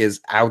 If he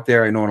is out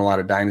there, I know in a lot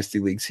of dynasty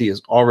leagues he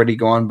is already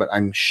gone, but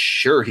I'm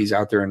sure he's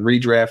out there in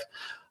redraft.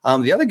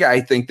 The other guy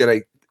I think that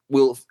I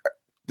will,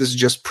 this is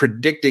just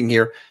predicting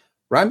here,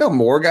 Rondale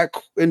Moore got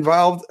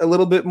involved a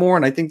little bit more,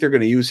 and I think they're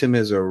going to use him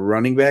as a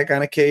running back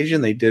on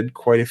occasion. They did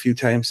quite a few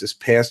times this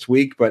past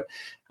week, but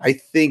I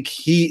think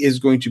he is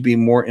going to be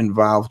more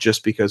involved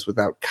just because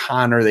without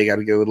Connor, they got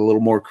to get a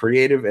little more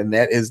creative, and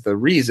that is the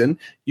reason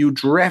you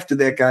drafted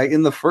that guy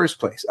in the first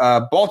place.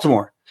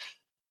 Baltimore.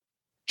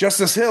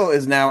 Justice Hill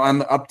is now on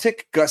the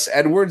uptick. Gus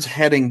Edwards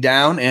heading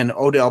down, and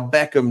Odell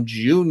Beckham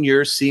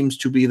Jr. seems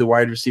to be the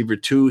wide receiver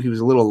too. He was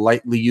a little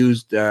lightly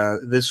used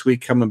this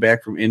week coming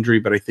back from injury,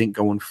 but I think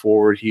going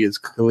forward, he is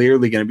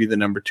clearly going to be the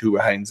number 2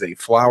 behind Zay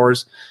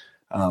Flowers.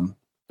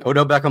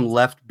 Odell Beckham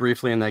left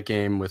briefly in that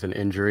game with an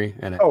injury.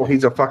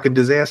 He's a fucking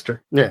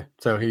disaster. Yeah,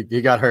 so he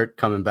got hurt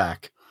coming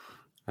back.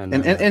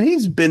 And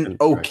he's been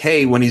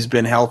okay when he's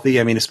been healthy.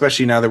 I mean,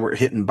 especially now that we're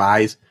hitting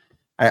buys.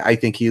 I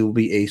think he'll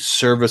be a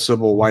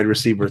serviceable wide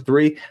receiver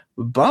 3.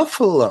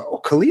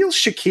 Buffalo, Khalil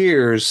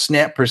Shakir's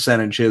snap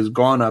percentage has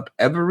gone up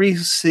every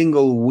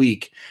single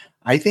week.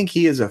 I think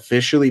he is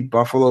officially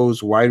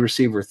Buffalo's wide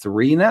receiver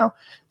 3 now.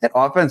 That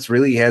offense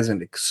really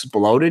hasn't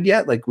exploded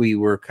yet like we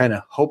were kind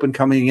of hoping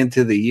coming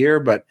into the year.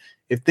 But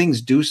if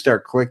things do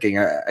start clicking,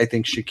 I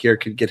think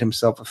Shakir could get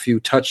himself a few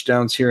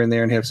touchdowns here and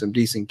there and have some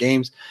decent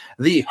games.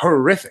 The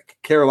horrific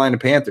Carolina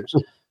Panthers.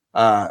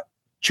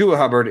 Chua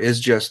Hubbard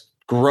is just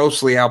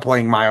grossly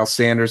outplaying Miles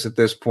Sanders at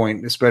this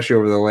point, especially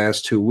over the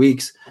last 2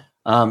 weeks.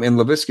 And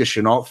Laviska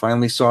Shenault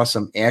finally saw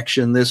some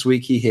action this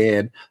week. He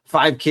had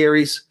 5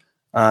 carries,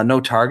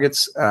 no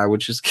targets,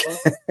 which is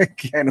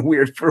kind of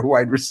weird for a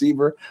wide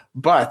receiver,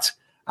 but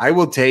I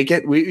will take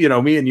it.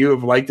 Me and you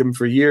have liked him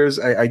for years.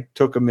 I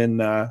took him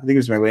in, I think it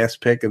was my last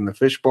pick in the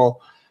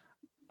fishbowl.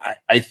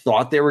 I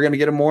thought they were going to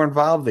get him more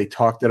involved. They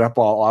talked it up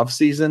all off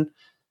season.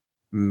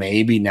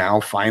 Maybe now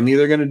finally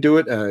they're going to do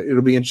it.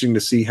 It'll be interesting to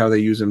see how they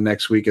use him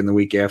next week and the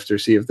week after,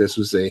 see if this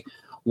was a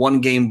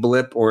 1-game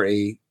blip or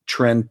a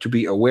trend to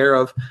be aware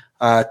of.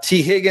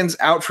 T. Higgins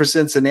out for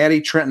Cincinnati.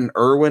 Trenton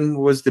Irwin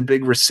was the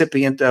big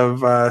recipient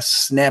of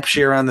snap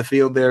share on the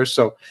field there.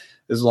 So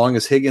as long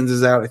as Higgins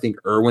is out, I think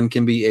Irwin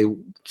can be a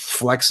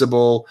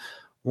flexible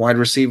wide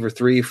receiver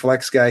 3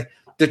 flex guy.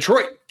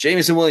 Detroit,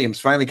 Jameson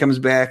Williams finally comes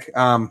back.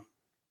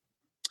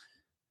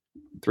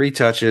 3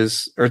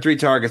 targets,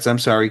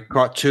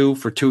 caught 2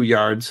 for 2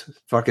 yards.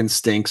 Fucking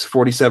stinks.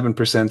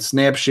 47%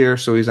 snap share,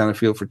 so he's on the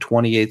field for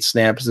 28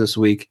 snaps this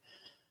week.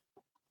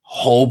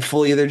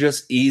 Hopefully they're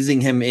just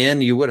easing him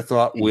in. You would have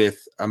thought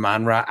with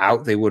Amon-Ra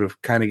out, they would have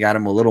kind of got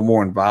him a little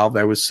more involved.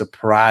 I was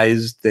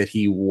surprised that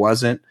he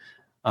wasn't.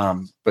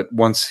 But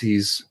once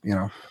he's,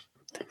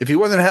 if he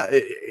wasn't,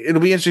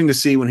 it'll be interesting to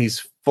see when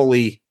he's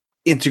fully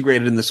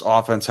integrated in this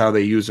offense, how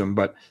they use him.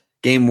 But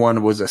game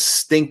one was a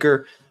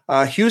stinker.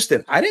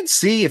 Houston, I didn't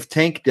see if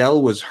Tank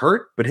Dell was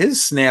hurt, but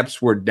his snaps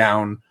were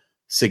down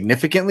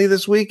significantly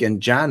this week,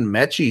 and John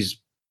Mechie's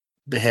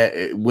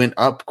went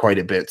up quite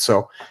a bit.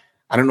 So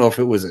I don't know if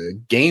it was a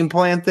game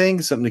plan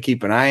thing, something to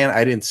keep an eye on.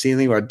 I didn't see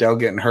anything about Dell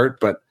getting hurt,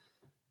 but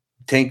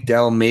Tank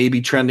Dell may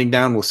be trending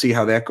down. We'll see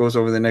how that goes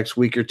over the next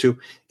week or two.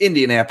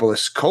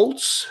 Indianapolis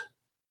Colts.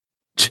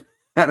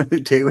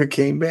 Jonathan Taylor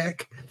came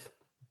back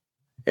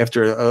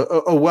after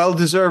a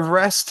well-deserved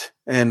rest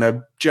and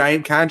a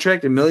giant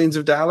contract and millions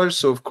of dollars.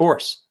 So, of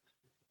course,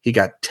 he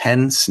got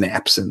 10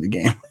 snaps in the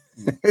game.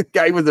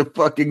 Guy was a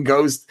fucking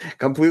ghost,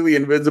 completely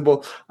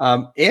invincible.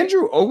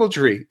 Andrew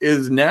Ogletree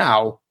is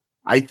now,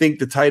 I think,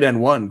 the tight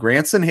end one.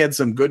 Granson had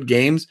some good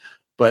games,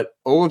 but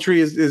Ogletree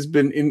has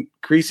been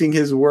increasing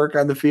his work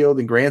on the field,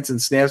 and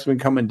Granson's snaps been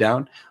coming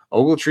down.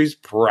 Ogletree's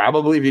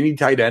probably, if you need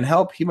tight end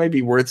help, he might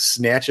be worth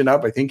snatching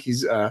up. I think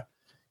he's going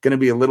to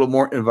be a little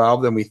more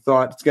involved than we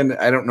thought.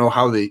 I don't know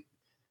how it's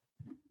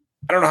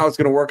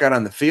going to work out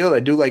on the field. I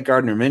do like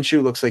Gardner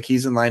Minshew. Looks like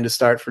he's in line to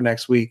start for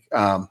next week.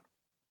 But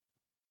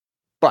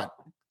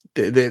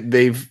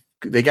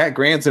they got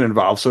Granson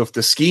involved. So if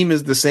the scheme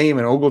is the same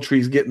and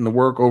Ogletree's getting the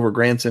work over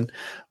Granson,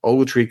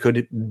 Ogletree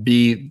could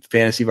be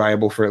fantasy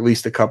viable for at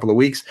least a couple of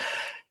weeks.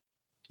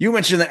 You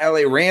mentioned the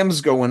LA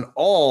Rams going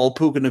all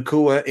Puka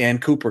Nacua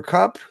and Cooper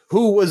Kupp.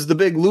 Who was the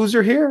big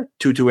loser here?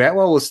 Tutu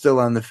Atwell was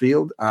still on the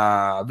field.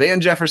 Van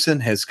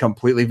Jefferson has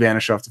completely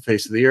vanished off the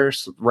face of the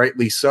earth,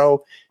 rightly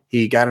so.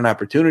 He got an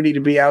opportunity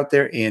to be out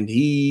there, and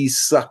he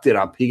sucked it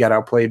up. He got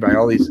outplayed by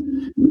all these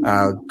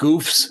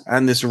goofs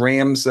on this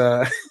Rams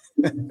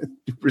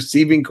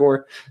receiving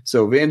core.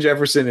 So Van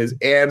Jefferson is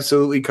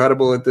absolutely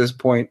cuttable at this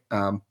point.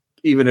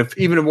 Even if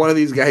one of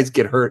these guys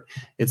get hurt,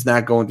 it's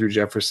not going through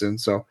Jefferson.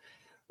 So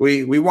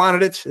we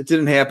wanted it. It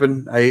didn't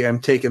happen. I am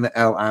taking the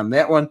L on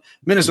that one.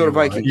 Minnesota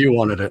Vikings. You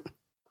wanted it.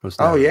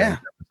 Oh, yeah.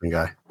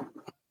 Guy.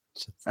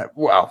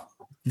 Well,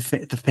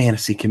 the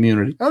fantasy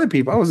community. Other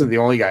people. I wasn't the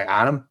only guy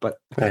on him, but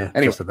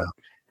anyway.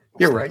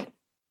 You're right.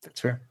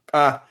 That's fair.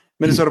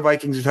 Minnesota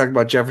Vikings are talking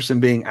about Jefferson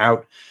being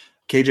out.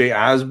 KJ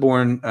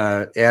Osborne,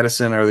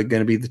 Addison are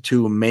going to be the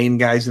two main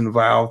guys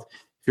involved.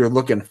 If you're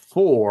looking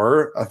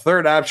for a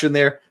third option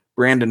there,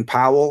 Brandon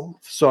Powell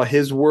saw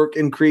his work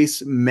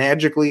increase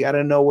magically out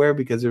of nowhere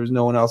because there was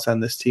no one else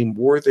on this team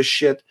worth a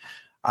shit.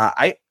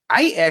 I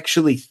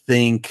actually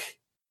think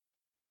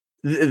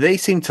they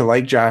seem to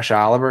like Josh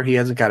Oliver. He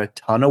hasn't got a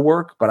ton of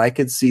work, but I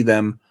could see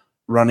them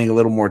running a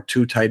little more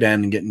two tight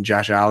end and getting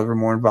Josh Oliver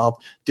more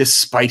involved,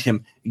 despite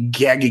him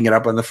gagging it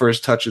up on the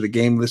first touch of the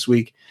game this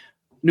week.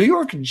 New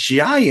York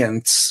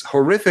Giants,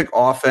 horrific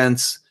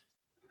offense.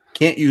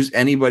 Can't use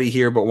anybody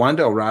here, but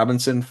Wan'Dale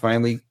Robinson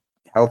finally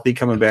healthy,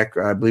 coming back,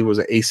 I believe it was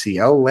an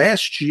ACL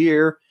last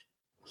year.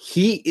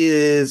 He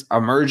is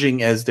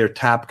emerging as their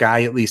top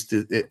guy, at least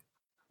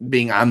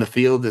being on the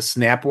field, the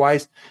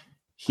snap-wise.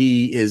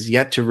 He is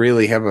yet to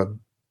really have a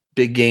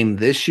big game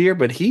this year,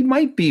 but he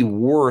might be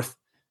worth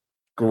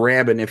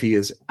grabbing if he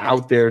is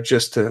out there,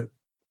 just to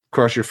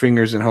cross your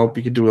fingers and hope.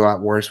 You could do a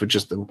lot worse with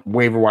just the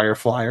waiver wire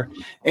flyer.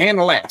 And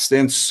last,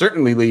 and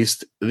certainly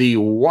least, the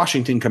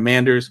Washington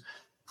Commanders.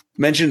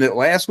 Mentioned it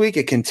last week.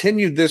 It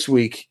continued this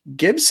week.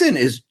 Gibson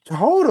is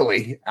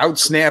totally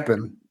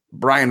out-snapping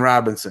Brian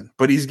Robinson,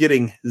 but he's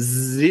getting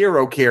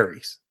 0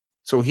 carries.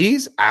 So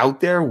he's out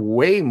there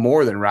way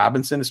more than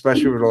Robinson,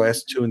 especially over the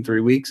last 2 and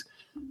 3 weeks.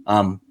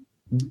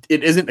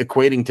 It isn't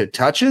equating to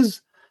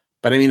touches,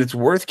 but I mean, it's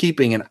worth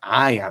keeping an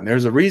eye on.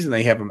 There's a reason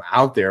they have him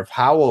out there. If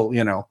Howell,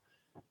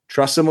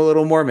 trust him a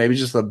little more, maybe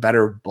just a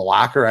better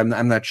blocker.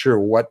 I'm not sure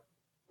what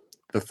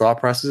the thought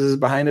process is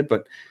behind it,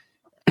 but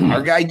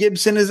our guy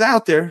Gibson is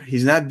out there.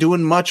 He's not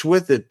doing much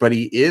with it, but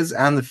he is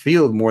on the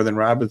field more than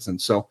Robinson.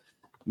 So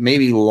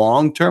maybe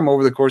long-term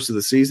over the course of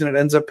the season, it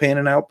ends up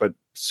panning out, but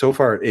so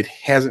far it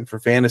hasn't for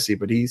fantasy,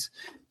 but it's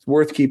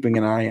worth keeping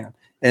an eye on.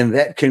 And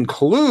that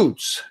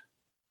concludes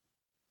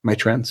my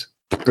trends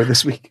for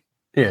this week.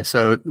 Yeah,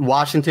 so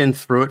Washington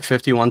threw it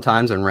 51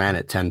 times and ran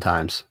it 10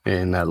 times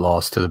in that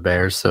loss to the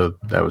Bears. So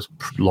that was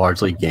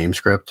largely game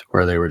script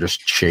where they were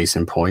just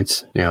chasing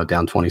points,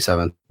 down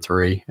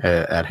 27-3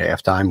 at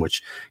halftime,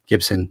 which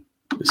Gibson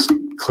is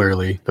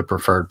clearly the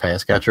preferred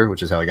pass catcher,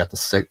 which is how he got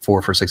the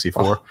 4 for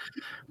 64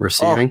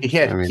 receiving.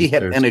 He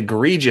had an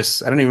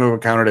egregious, I don't even know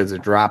what counted as a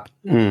drop,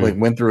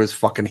 went through his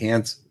fucking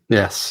hands.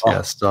 Yes,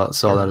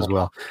 saw that as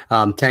well.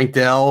 Tank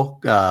Dell,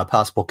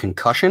 possible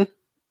concussion.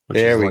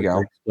 There we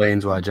go.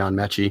 Explains why John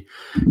Mechie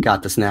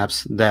got the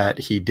snaps that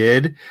he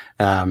did.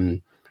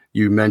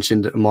 You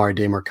mentioned Amari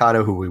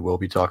DeMarcado, who we will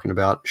be talking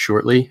about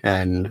shortly,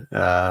 and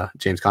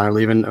James Conner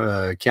leaving.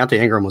 Keontae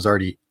Ingram was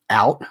already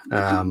out.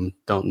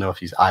 Don't know if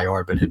he's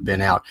IR, but had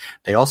been out.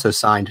 They also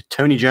signed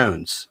Tony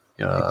Jones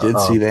I did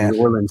see that. New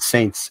Orleans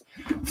Saints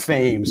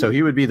fame. So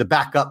he would be the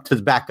backup to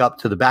the backup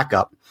to the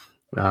backup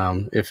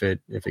if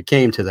it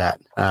came to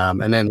that.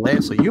 And then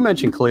lastly, you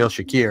mentioned Khalil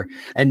Shakir,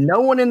 and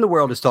no one in the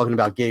world is talking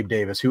about Gabe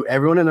Davis, who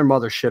everyone and their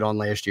mother shit on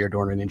last year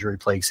during an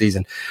injury-plagued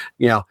season.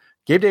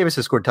 Gabe Davis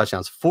has scored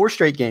touchdowns 4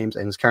 straight games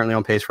and is currently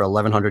on pace for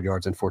 1,100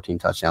 yards and 14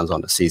 touchdowns on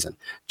the season.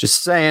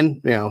 Just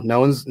saying, no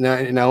one's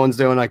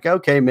doing like,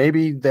 okay,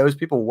 maybe those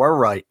people were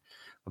right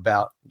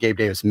about Gabe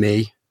Davis,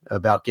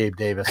 about Gabe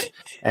Davis,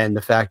 and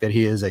the fact that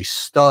he is a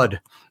stud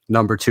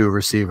number 2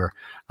 receiver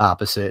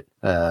opposite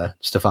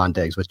Stephon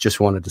Diggs. But just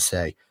wanted to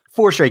say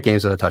 4 straight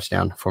games with a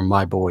touchdown for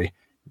my boy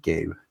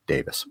Gabe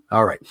Davis.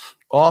 All right.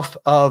 Off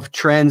of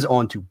trends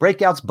onto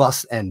breakouts,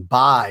 busts, and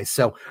buys.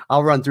 So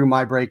I'll run through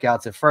my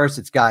breakouts at first.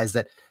 It's guys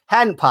that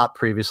hadn't popped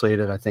previously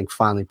that I think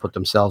finally put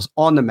themselves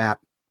on the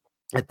map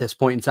at this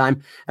point in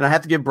time. And I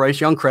have to give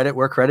Bryce Young credit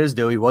where credit is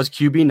due. He was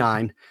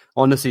QB9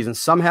 on the season.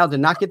 Somehow did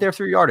not get there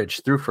through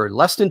yardage. Threw for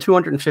less than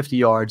 250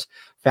 yards,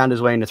 found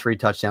his way into 3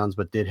 touchdowns,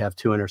 but did have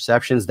 2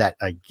 interceptions. That,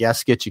 I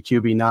guess, gets you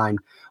QB9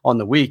 on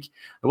the week.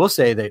 I will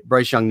say that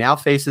Bryce Young now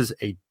faces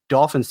a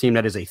Dolphins team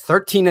that is a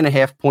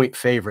 13.5-point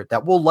favorite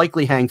that will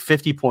likely hang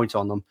 50 points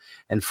on them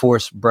and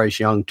force Bryce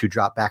Young to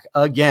drop back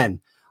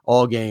again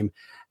all game.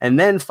 And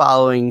then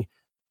following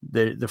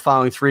the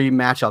following 3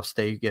 matchups,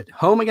 they get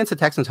home against the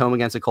Texans, home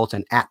against the Colts,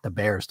 and at the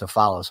Bears to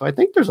follow. So I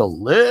think there's a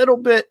little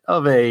bit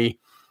of a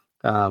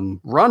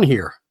run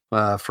here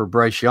for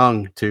Bryce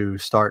Young to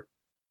start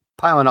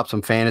piling up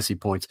some fantasy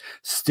points.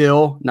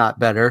 Still not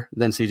better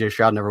than CJ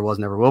Stroud, never was,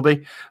 never will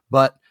be,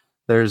 but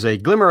there's a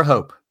glimmer of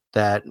hope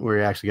that we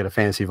actually get a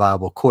fantasy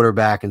viable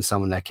quarterback and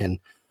someone that can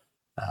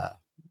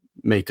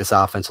make this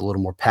offense a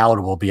little more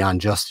palatable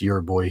beyond just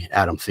your boy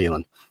Adam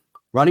Thielen.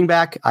 Running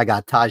back, I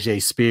got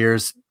Tajay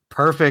Spears.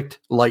 Perfect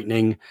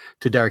lightning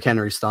to Derrick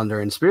Henry's thunder,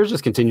 and Spears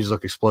just continues to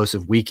look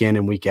explosive week in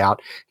and week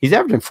out. He's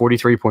averaging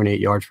 43.8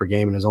 yards per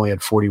game and has only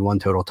had 41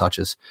 total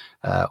touches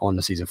on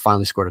the season.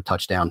 Finally scored a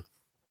touchdown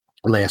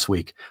last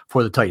week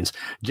for the Titans.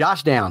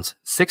 Josh Downs,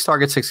 6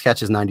 targets, 6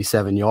 catches,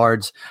 97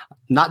 yards.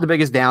 Not the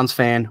biggest Downs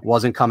fan,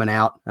 wasn't coming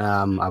out.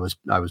 I was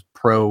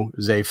pro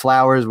Zay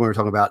Flowers when we were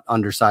talking about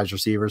undersized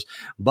receivers,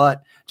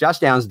 but Josh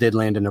Downs did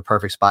land in a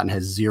perfect spot and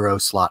has 0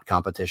 slot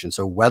competition.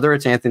 So whether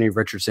it's Anthony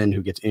Richardson,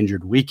 who gets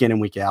injured week in and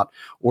week out,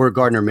 or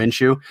Gardner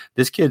Minshew,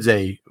 this kid's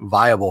a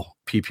viable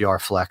PPR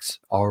flex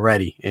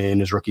already in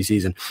his rookie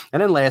season.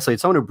 And then lastly,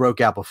 it's someone who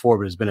broke out before,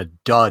 but has been a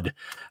dud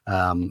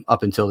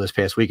up until this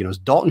past week. And it was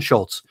Dalton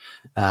Schultz,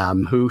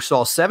 who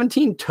saw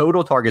 17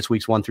 total targets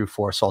weeks 1 through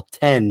 4, saw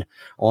 10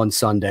 on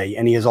Sunday.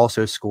 And he has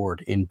also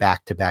scored in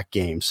back-to-back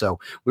games. So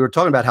we were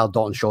talking about how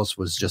Dalton Schultz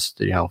was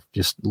just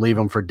leave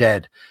him for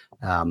dead.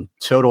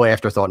 Total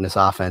afterthought in this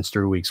offense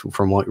through weeks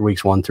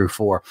 1 through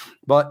 4.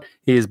 But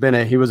he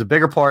was a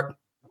bigger part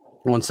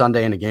on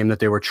Sunday in a game that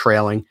they were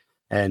trailing,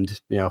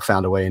 and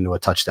found a way into a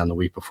touchdown the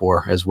week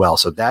before as well.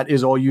 So that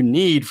is all you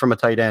need from a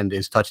tight end,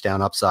 is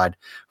touchdown upside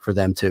for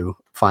them to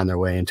find their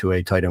way into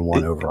a tight end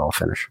 1 overall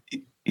finish.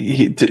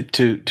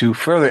 To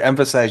further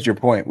emphasize your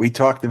point, we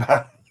talked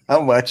about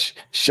how much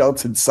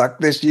Schultz had sucked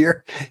this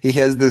year. He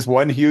has this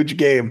one huge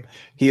game.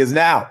 He is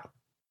now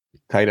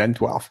tight end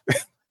 12.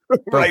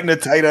 Right in the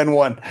tight end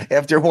 1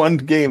 after one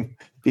game,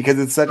 because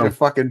it's such a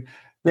fucking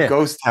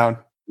ghost town.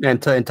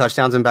 And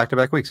touchdowns in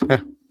back-to-back weeks.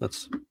 Yeah,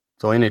 that's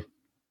all you need.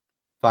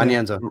 Find the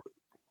end zone.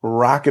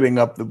 Rocketing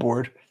up the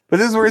board. But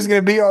this is where he's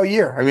going to be all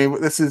year. I mean,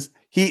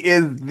 he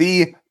is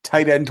the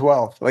tight end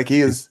 12. Like, he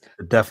is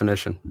the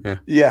definition. Yeah.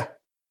 Yeah.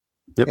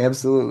 Yep.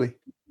 Absolutely.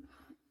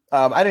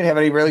 I didn't have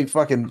any really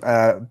fucking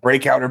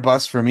breakout or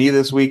bust for me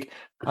this week.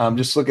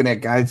 Just looking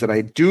at guys that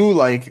I do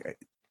like.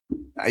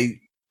 I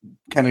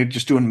kind of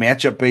just doing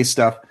matchup based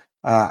stuff.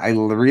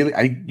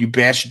 You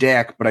bash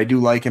Dak, but I do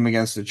like him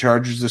against the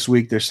Chargers this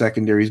week. Their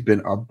secondary's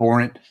been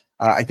abhorrent.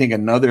 I think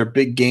another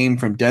big game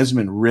from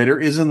Desmond Ridder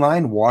is in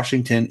line.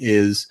 Washington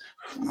is,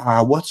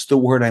 what's the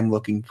word I'm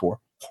looking for?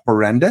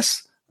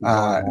 Horrendous.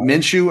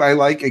 Minshew I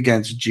like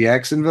against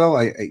Jacksonville.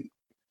 I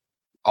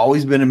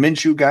always been a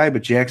Minshew guy,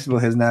 but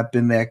Jacksonville has not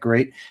been that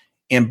great.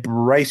 And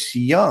Bryce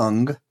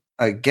Young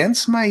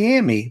against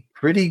Miami,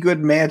 pretty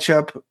good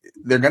matchup.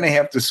 They're going to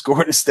have to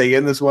score to stay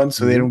in this one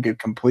so they don't get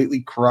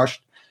completely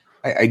crushed.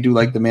 I do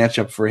like the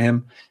matchup for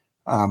him.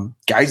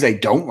 Guys I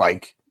don't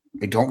like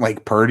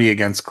Purdy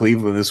against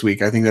Cleveland this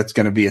week. I think that's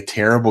going to be a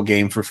terrible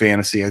game for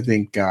fantasy. I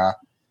think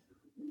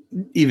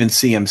even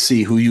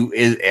CMC, who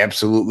you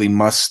absolutely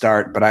must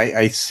start, but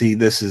I see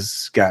this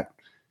has got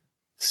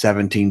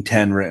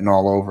 17-10 written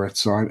all over it.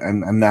 So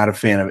I'm not a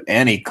fan of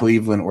any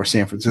Cleveland or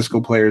San Francisco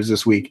players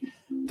this week.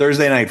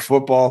 Thursday Night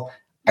Football,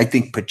 I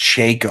think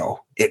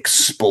Pacheco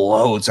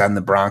explodes on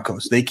the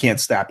Broncos. They can't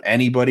stop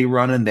anybody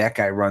running. That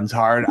guy runs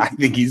hard. I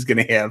think he's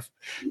going to have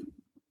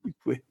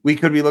 – we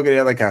could be looking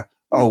at like a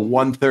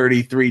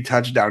 133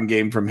 touchdown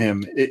game from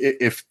him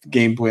if the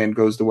game plan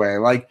goes the way I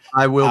like.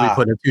 I will be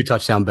putting a 2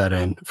 touchdown bet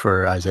in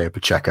for Isaiah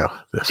Pacheco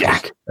this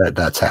week.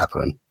 That's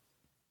happening.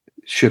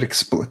 should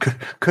explode.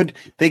 Could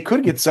they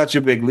could get such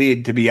a big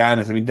lead? To be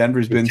honest, I mean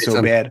Denver's been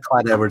so bad.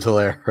 Clyde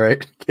Edwards-Helaire,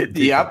 right?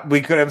 Yep,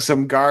 we could have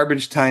some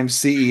garbage time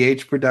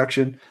CEH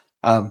production.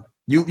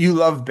 You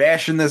love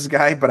bashing this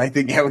guy, but I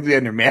think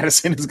Alexander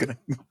Madison is going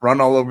to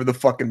run all over the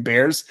fucking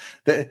Bears.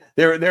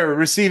 Their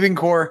receiving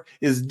core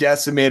is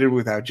decimated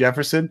without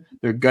Jefferson.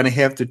 They're going to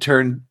have to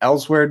turn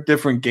elsewhere,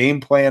 different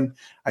game plan.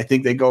 I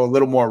think they go a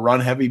little more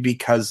run heavy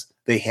because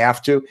they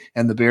have to,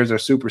 and the Bears are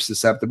super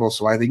susceptible,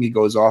 so I think he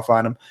goes off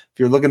on them. If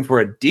you're looking for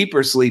a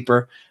deeper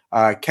sleeper,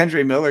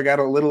 Kendre Miller got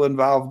a little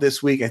involved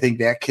this week. I think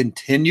that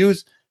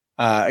continues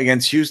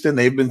against Houston.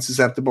 They've been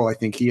susceptible. I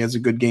think he has a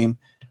good game.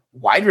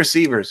 Wide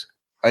receivers.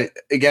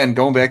 Again,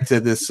 going back to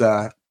this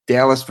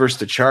Dallas versus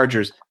the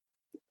Chargers,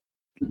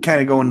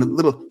 kind of going a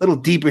little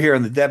deeper here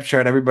on the depth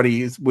chart.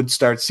 Everybody would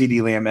start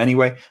CeeDee Lamb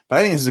anyway, but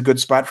I think this is a good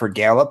spot for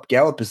Gallup.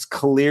 Gallup is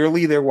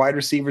clearly their wide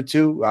receiver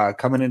too.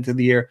 Coming into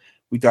the year,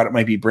 we thought it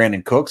might be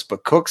Brandon Cooks,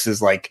 but Cooks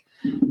is like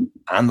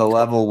on the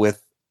level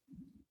with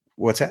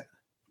what's that?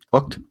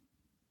 Hooked.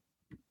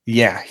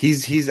 Yeah,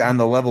 he's on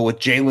the level with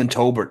Jalen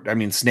Tolbert. I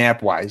mean,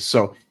 snap wise,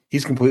 so.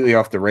 He's completely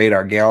off the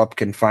radar. Gallup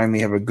can finally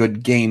have a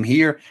good game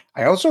here.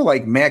 I also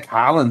like Mac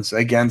Hollins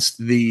against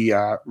the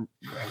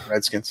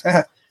Redskins,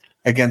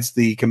 against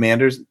the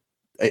Commanders.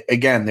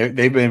 Again,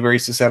 they've been very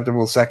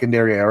susceptible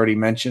secondary. I already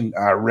mentioned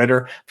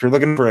Ritter. If you're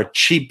looking for a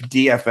cheap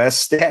DFS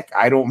stack,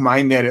 I don't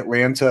mind that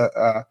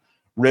Atlanta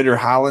Ritter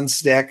Hollins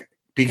stack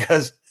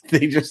because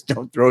they just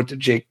don't throw it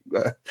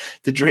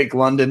to Drake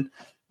London.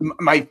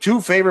 My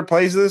two favorite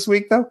plays of this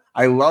week, though,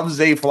 I love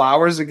Zay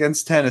Flowers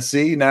against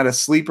Tennessee. Not a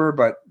sleeper,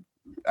 but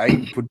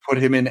I would put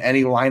him in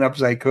any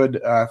lineups I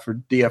could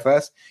for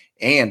DFS.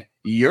 And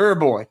your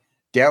boy,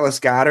 Dallas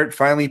Goedert,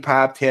 finally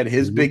popped, had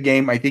his big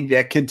game. I think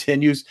that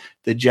continues.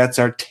 The Jets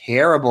are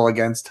terrible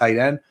against tight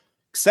end.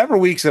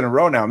 Several weeks in a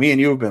row now, me and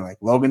you have been like,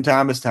 Logan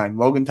Thomas time.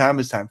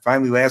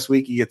 Finally, last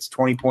week, he gets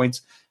 20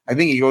 points. I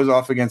think he goes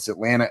off against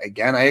Atlanta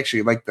again. I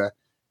actually like the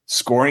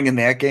scoring in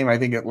that game. I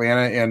think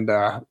Atlanta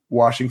and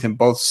Washington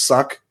both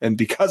suck. And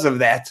because of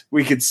that,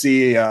 we could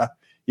see,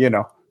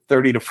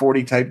 30 to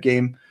 40 type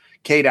game.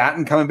 Cade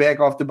Otton coming back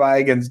off the bye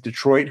against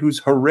Detroit, who's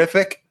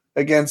horrific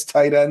against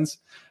tight ends.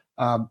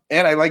 And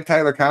I like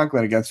Tyler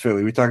Conklin against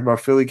Philly. We talked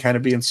about Philly kind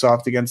of being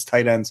soft against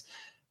tight ends.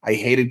 I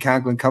hated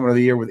Conklin coming to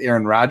the year with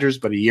Aaron Rodgers,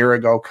 but a year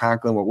ago,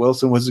 Conklin with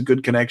Wilson was a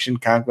good connection.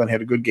 Conklin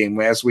had a good game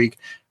last week.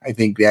 I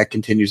think that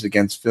continues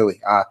against Philly.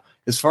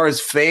 As far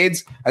as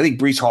fades, I think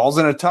Breece Hall's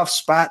in a tough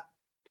spot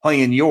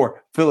playing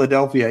your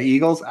Philadelphia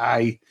Eagles.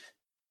 I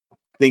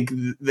think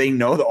they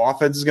know the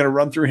offense is going to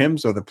run through him,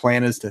 so the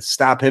plan is to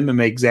stop him and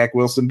make Zach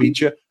Wilson beat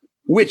you,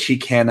 which he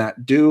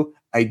cannot do.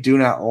 I do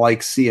not like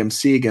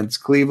CMC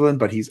against Cleveland,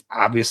 but he's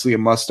obviously a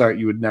must-start.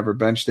 You would never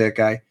bench that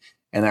guy.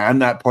 And I'm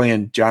not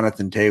playing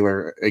Jonathan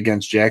Taylor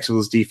against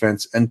Jacksonville's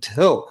defense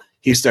until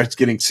he starts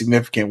getting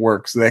significant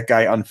work. So that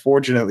guy,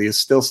 unfortunately, is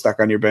still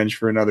stuck on your bench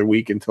for another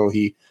week until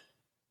he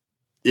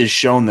is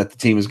shown that the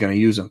team is going to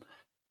use him.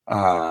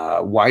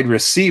 Wide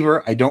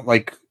receiver, I don't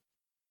like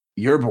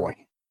your boy,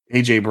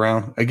 A.J.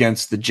 Brown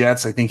against the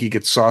Jets. I think he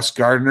gets Sauce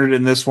Gardnered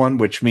in this one,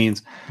 which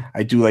means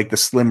I do like the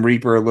Slim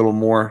Reaper a little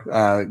more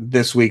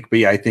this week. But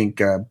yeah, I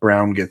think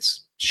Brown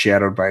gets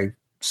shadowed by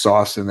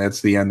Sauce, and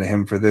that's the end of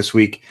him for this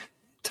week.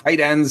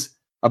 Tight ends,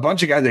 a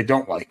bunch of guys I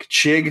don't like.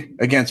 Chig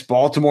against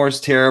Baltimore is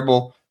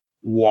terrible.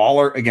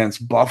 Waller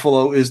against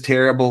Buffalo is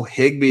terrible.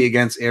 Higbee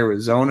against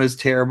Arizona is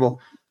terrible.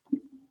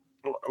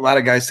 A lot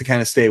of guys to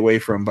kind of stay away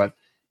from, but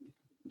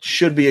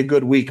should be a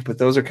good week. But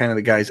those are kind of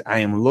the guys I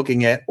am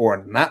looking at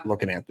or not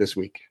looking at this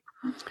week.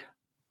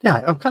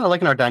 Yeah, I'm kind of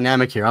liking our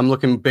dynamic here. I'm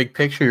looking big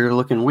picture, you're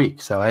looking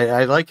weak. So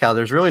I like how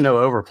there's really no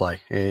overplay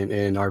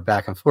in our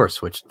back and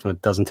forth, which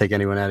doesn't take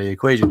anyone out of the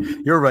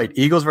equation. You're right.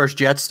 Eagles versus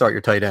Jets, start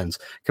your tight ends.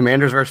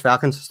 Commanders versus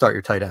Falcons, start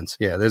your tight ends.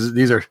 Yeah,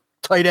 these are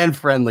tight end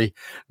friendly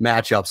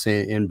matchups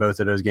in both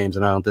of those games,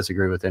 and I don't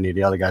disagree with any of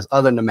the other guys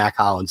other than the Mac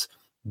Hollins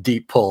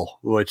deep pull,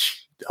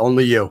 which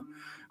only you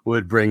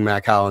would bring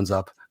Mac Hollins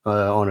up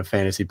on a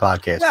fantasy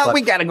podcast. Well, but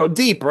we got to go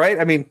deep, right?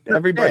 I mean,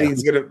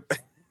 everybody's going to.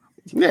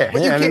 Yeah,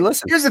 I mean,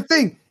 listen. Here's the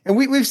thing, and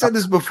we've said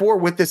this before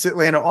with this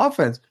Atlanta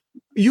offense.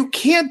 You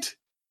can't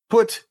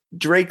put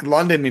Drake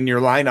London in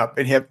your lineup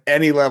and have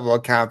any level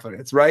of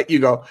confidence, right? You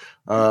go,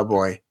 oh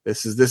boy,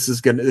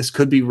 this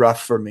could be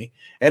rough for me.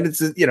 And it's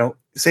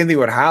same thing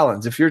with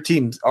Hollins. If your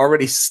team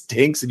already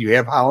stinks and you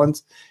have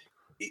Hollins,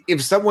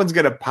 if someone's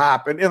gonna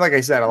pop, and like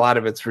I said, a lot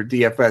of it's for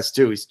DFS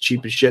too. He's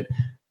cheap as shit.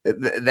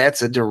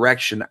 That's a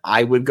direction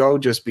I would go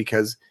just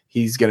because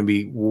he's going to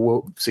be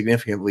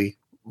significantly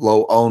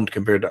low owned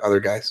compared to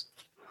other guys.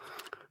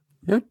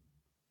 Yeah.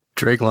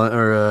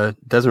 Desmond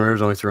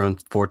Ritter's only thrown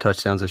 4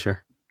 touchdowns this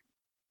year.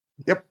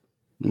 Yep.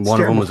 One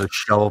of them was a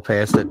shovel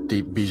pass that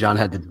Bijan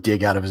had to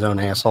dig out of his own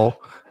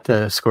asshole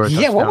to score a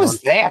touchdown. Yeah, what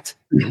was that?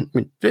 I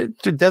mean,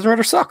 Desmond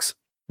Ritter sucks.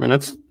 I mean,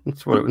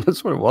 that's what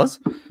it was.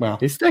 Well,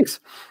 He stinks.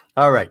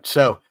 All right,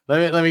 so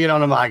let me get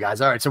on to my guys.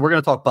 All right, so we're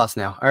gonna talk bust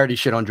now. I already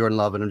shit on Jordan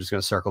Love, but I'm just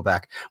gonna circle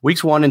back.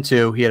 Weeks 1 and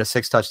 2, he had a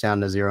 6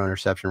 touchdown to 0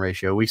 interception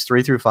ratio. Weeks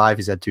 3 through 5,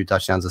 he's had 2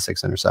 touchdowns to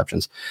 6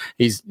 interceptions.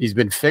 He's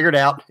been figured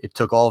out. It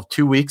took all of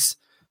 2 weeks.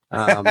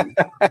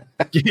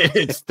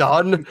 It's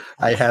done.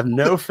 I have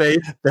no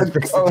faith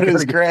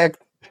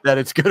that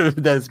it's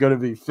gonna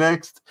be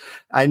fixed.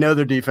 I know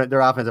their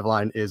offensive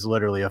line is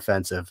literally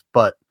offensive,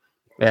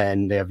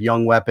 and they have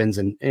young weapons,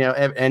 and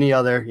any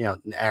other,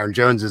 Aaron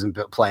Jones isn't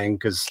playing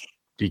because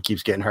he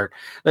keeps getting hurt.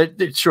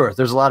 Sure,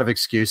 there's a lot of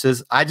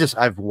excuses.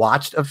 I've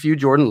watched a few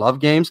Jordan Love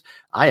games.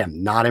 I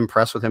am not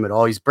impressed with him at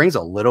all. He brings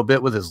a little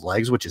bit with his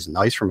legs, which is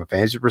nice from a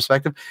fantasy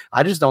perspective.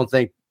 I just don't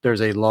think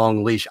there's a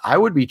long leash. I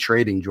would be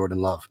trading Jordan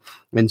Love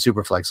in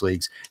Superflex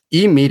leagues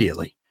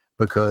immediately,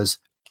 because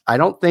I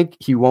don't think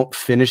he won't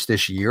finish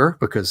this year,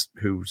 because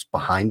who's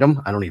behind him?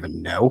 I don't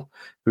even know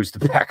who's the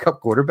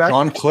backup quarterback.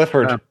 John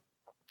Clifford.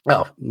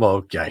 Oh, well,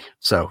 okay.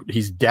 So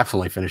he's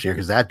definitely finishing here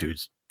because that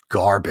dude's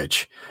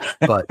garbage.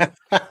 But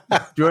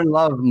Jordan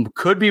Love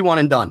could be one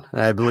and done.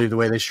 I believe the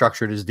way they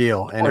structured his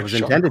deal, and it was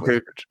intended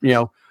to,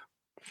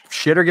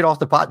 shit or get off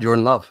the pot,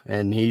 Jordan Love,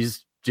 and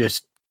he's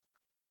just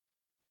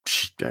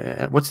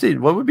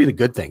what would be the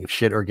good thing?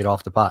 Shit or get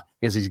off the pot?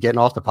 Because he's getting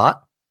off the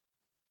pot.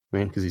 I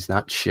mean, because he's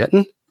not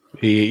shitting.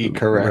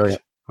 Correct. Really,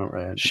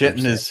 right.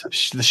 Shitting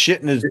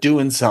is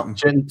doing something.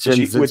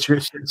 Shitting's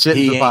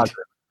the pot.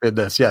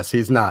 This, yes,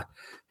 he's not.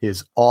 He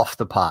is off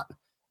the pot.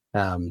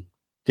 Not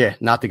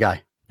the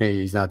guy.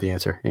 He's not the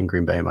answer in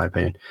Green Bay, in my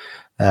opinion.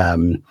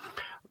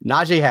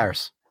 Najee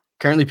Harris,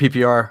 currently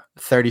PPR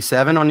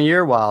 37 on the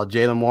year, while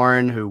Jaylen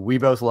Warren, who we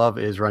both love,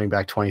 is running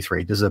back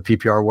 23. This is a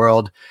PPR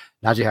world.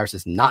 Najee Harris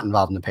is not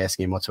involved in the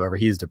passing game whatsoever.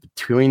 He's the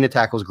between the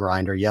tackles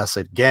grinder. Yes,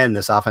 again,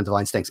 this offensive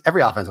line stinks.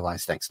 Every offensive line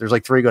stinks. There's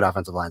like 3 good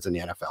offensive lines in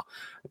the NFL.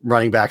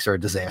 Running backs are a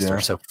disaster. Yeah.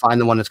 So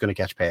find the one that's going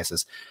to catch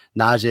passes.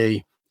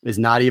 Najee is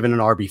not even an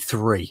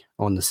RB3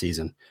 on the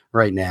season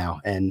right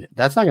now. And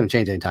that's not going to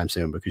change anytime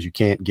soon, because you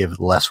can't give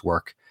less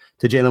work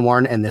to Jaylen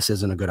Warren, and this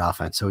isn't a good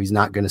offense. So he's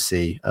not going to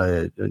see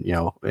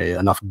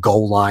enough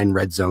goal line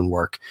red zone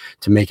work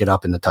to make it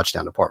up in the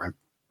touchdown department.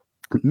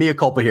 Mea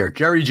culpa here.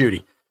 Jerry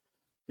Jeudy.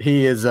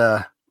 He is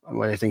I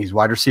think he's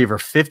wide receiver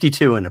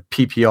 52 in a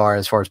PPR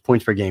as far as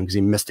points per game, because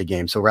he missed a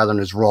game. So rather than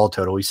his raw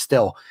total, he's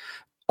still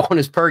on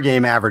his per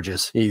game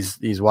averages.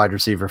 He's wide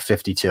receiver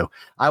 52.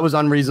 I was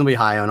unreasonably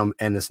high on him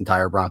and this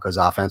entire Broncos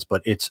offense,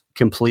 but it's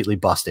completely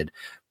busted.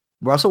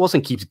 Russell Wilson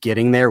keeps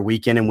getting there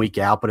week in and week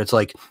out, but it's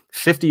like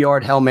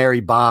 50-yard Hail Mary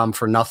bomb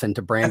for nothing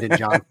to Brandon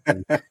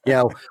Johnson.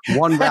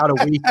 One route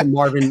a week to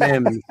Marvin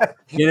Mims.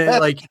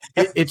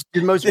 It's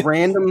the most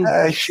random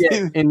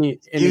shit in the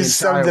you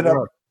summed it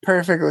up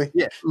perfectly.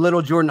 Yeah,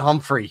 little Jordan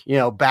Humphrey,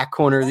 back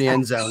corner of the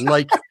end zone.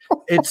 Like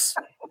it's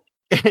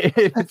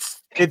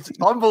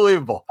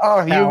unbelievable.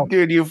 Oh,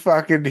 you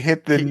fucking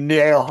hit the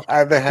nail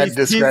on the head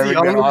describing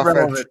the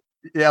offense.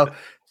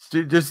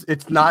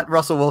 It's not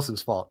Russell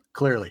Wilson's fault.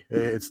 Clearly,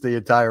 it's the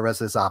entire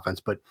rest of this offense.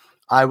 But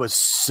I was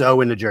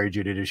so into Jerry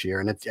Jeudy this year,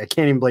 and I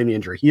can't even blame the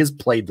injury. He has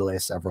played the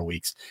last several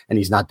weeks, and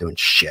he's not doing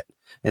shit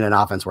in an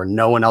offense where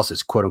no one else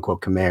is quote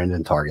unquote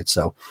commanding targets.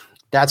 So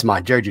that's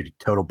my Jerry Jeudy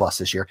total bust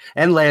this year.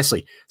 And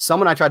lastly,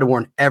 someone I tried to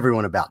warn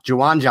everyone about,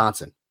 Juwan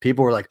Johnson.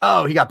 People were like,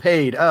 "Oh, he got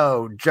paid.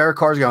 Oh, Derek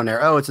Carr's going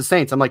there. Oh, it's the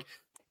Saints." I'm like,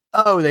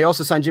 "Oh, they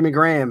also signed Jimmy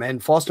Graham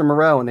and Foster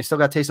Moreau, and they still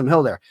got Taysom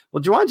Hill there."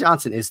 Well, Juwan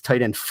Johnson is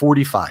tight end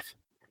 45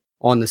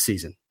 on the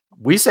season.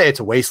 We say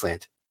it's a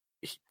wasteland.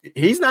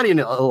 He's not even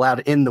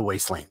allowed in the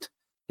wasteland.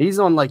 He's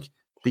on like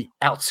the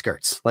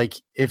outskirts. Like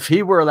if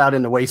he were allowed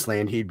in the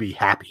wasteland, he'd be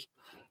happy.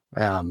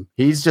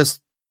 He's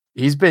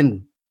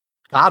been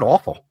god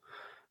awful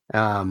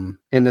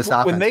in this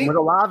offense. With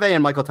Olave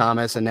and Michael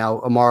Thomas, and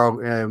now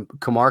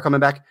Kamara coming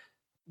back,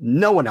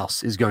 no one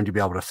else is going to be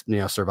able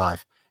to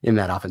survive in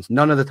that offense.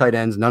 None of the tight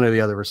ends, none of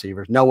the other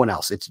receivers, no one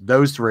else. It's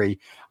those 3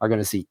 are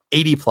going to see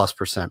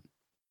 80+%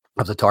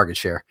 of the target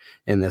share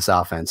in this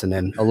offense, and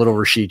then a little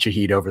Rashid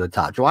Shaheed over the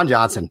top. Juwan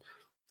Johnson,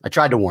 I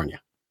tried to warn you.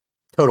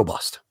 Total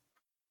bust.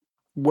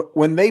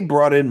 When they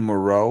brought in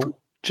Moreau,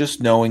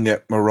 just knowing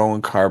that Moreau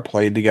and Carr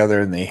played together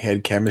and they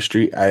had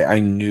chemistry, I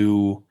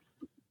knew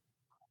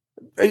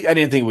I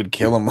didn't think it would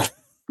kill him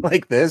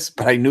like this,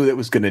 but I knew that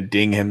was going to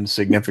ding him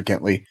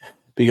significantly,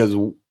 because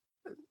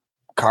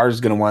Carr's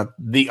going to want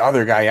the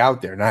other guy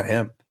out there, not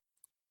him.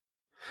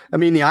 I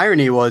mean, the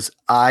irony was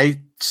I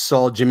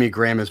saw Jimmy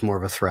Graham as more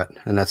of a threat,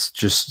 and that's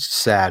just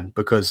sad,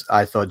 because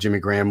I thought Jimmy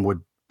Graham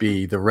would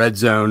be the red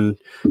zone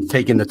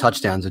taking the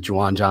touchdowns that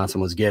Juwan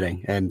Johnson was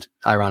getting. And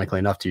ironically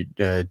enough,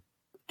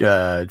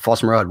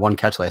 Foster Moreau had 1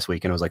 catch last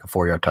week, and it was like a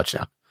 4-yard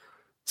touchdown.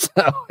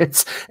 So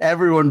it's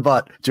everyone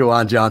but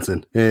Juwan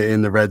Johnson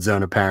in the red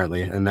zone,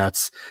 apparently. And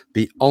that's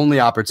the only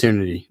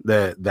opportunity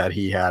that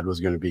he had, was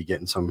going to be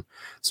getting some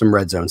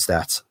red zone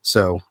stats.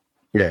 So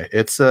yeah,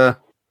 it's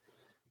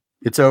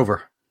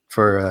over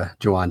for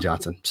Juwan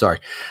Johnson. Sorry.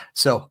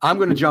 So I'm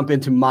going to jump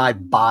into my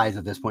buys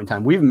at this point in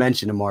time. We've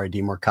mentioned Amari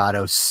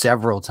DiMercato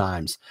several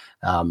times.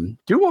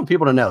 Do want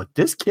people to know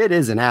this kid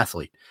is an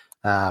athlete.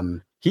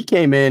 He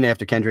came in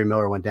after Kendra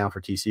Miller went down for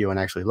TCU and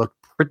actually looked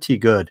pretty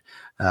good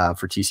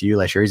for TCU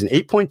last year. He's an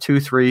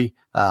 8.23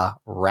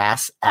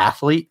 RAS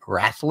athlete.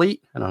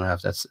 I don't know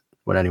if that's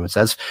what anyone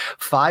says.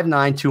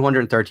 5'9",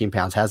 213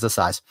 pounds, has the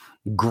size.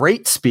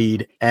 Great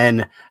speed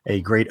and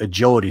a great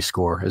agility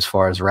score as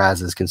far as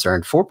Raz is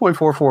concerned.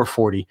 4.44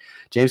 40.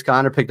 James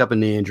Conner picked up a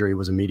knee injury,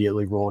 was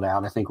immediately ruled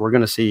out. I think we're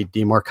going to see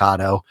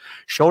DeMarcado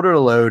shoulder to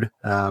load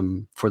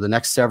for the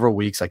next several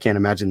weeks. I can't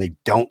imagine they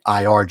don't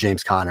IR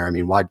James Conner. I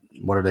mean, what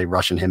are they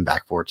rushing him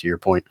back for, to your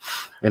point,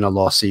 in a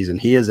lost season?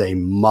 He is a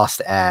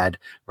must add,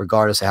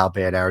 regardless of how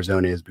bad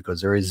Arizona is, because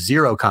there is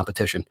zero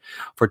competition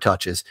for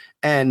touches.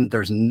 And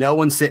there's no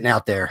one sitting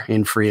out there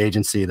in free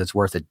agency that's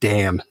worth a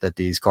damn that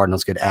these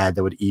Cardinals could add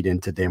that would eat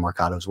into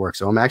DeMarcado's work.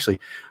 So I'm actually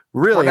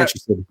really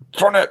interested.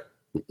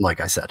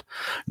 Like I said,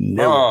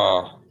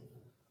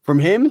 from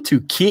him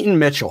to Keaton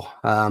Mitchell.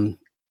 Don't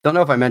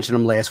know if I mentioned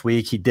him last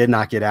week. He did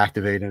not get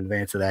activated in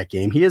advance of that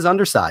game. He is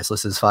undersized.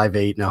 This is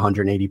 5'8" and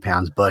 180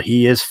 pounds, but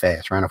he is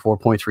fast. Ran a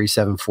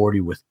 4.37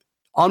 40 with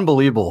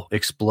unbelievable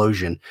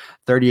explosion,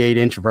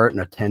 38-inch vert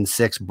and a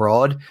 10.6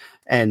 broad.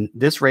 And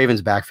this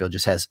Ravens backfield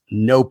just has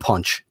no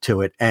punch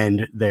to it,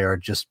 and they are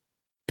just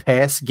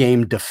pass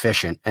game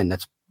deficient, and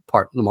that's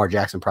part of Lamar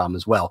Jackson problem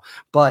as well.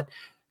 But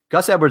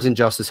Gus Edwards and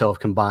Justice Hill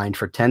have combined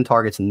for 10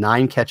 targets,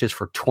 9 catches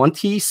for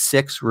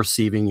 26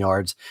 receiving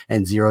yards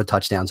and 0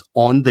 touchdowns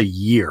on the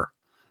year.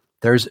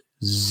 There's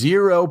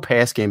zero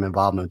pass game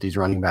involvement with these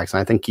running backs,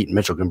 and I think Keaton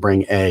Mitchell can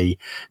bring a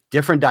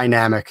different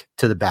dynamic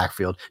to the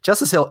backfield.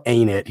 Justice Hill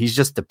ain't it. He's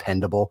just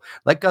dependable.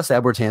 Let Gus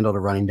Edwards handle the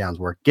running downs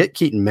work. Get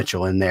Keaton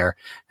Mitchell in there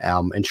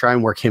and try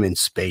and work him in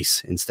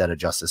space instead of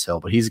Justice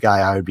Hill. But he's a guy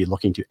I would be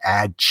looking to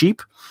add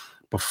cheap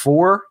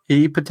before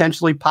he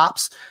potentially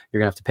pops. You're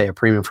going to have to pay a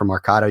premium for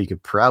Mercado. You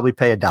could probably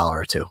pay $1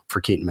 or $2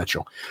 for Keaton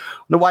Mitchell.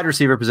 In the wide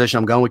receiver position,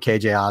 I'm going with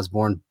KJ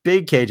Osborne.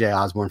 Big KJ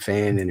Osborne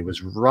fan, and he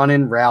was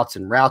running routes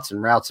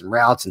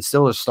and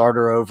still a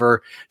starter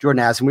over Jordan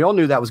Addison. We all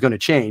knew that was going to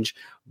change,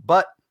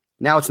 but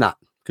now it's not,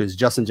 because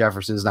Justin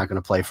Jefferson is not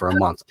going to play for a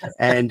month.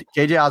 And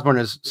KJ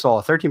Osborne saw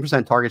a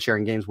 13% target share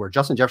in games where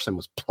Justin Jefferson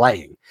was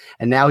playing.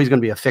 And now he's going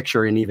to be a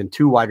fixture in even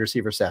 2 wide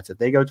receiver sets. If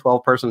they go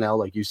 12 personnel,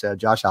 like you said,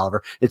 Josh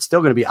Oliver, it's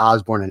still going to be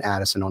Osborne and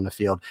Addison on the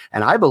field.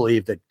 And I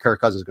believe that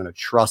Kirk Cousins is going to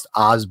trust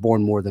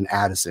Osborne more than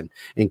Addison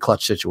in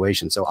clutch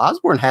situations. So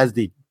Osborne has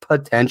the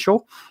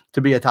potential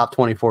to be a top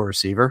 24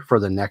 receiver for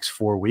the next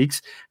 4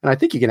 weeks. And I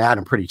think you can add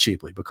him pretty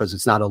cheaply because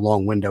it's not a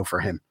long window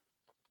for him.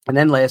 And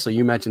then lastly,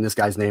 you mentioned this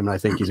guy's name, and I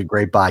think he's a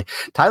great buy.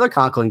 Tyler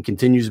Conklin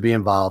continues to be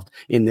involved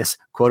in this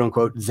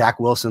quote-unquote Zach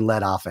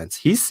Wilson-led offense.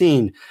 He's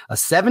seen a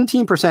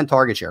 17%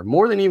 target share,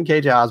 more than even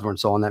KJ Osborne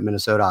saw in that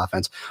Minnesota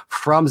offense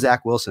from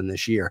Zach Wilson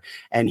this year.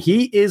 And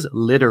he is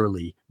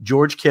literally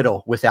George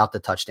Kittle without the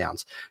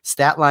touchdowns.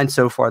 Stat line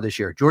so far this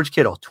year, George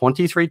Kittle,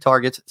 23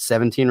 targets,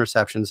 17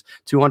 receptions,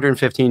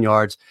 215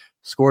 yards,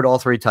 scored all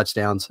 3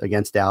 touchdowns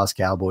against Dallas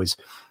Cowboys.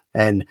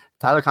 And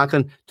Tyler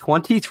Conklin,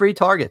 23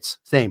 targets,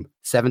 same.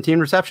 17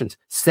 receptions,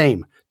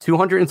 same.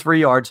 203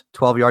 yards,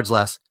 12 yards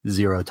less,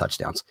 0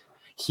 touchdowns.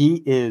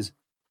 He is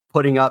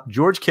putting up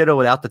George Kittle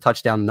without the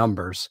touchdown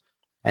numbers.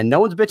 And no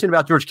one's bitching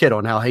about George Kittle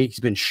and how he's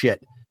been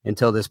shit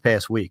until this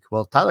past week.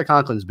 Well, Tyler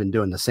Conklin's been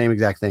doing the same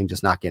exact thing,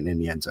 just not getting in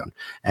the end zone.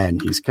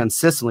 And he's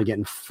consistently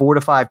getting 4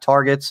 to 5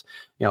 targets,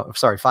 5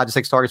 to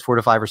 6 targets, 4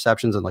 to 5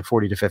 receptions, and like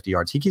 40 to 50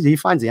 yards. He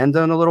finds the end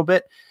zone a little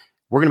bit.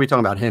 We're going to be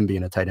talking about him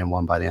being a tight end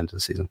 1 by the end of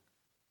the season.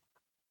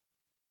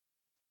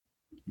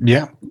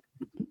 Yeah,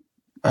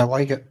 I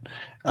like it.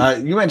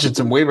 You mentioned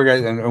some waiver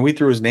guys, and we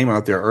threw his name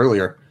out there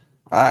earlier.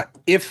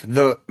 If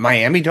the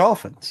Miami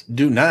Dolphins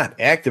do not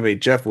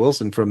activate Jeff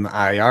Wilson from the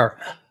IR,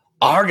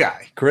 our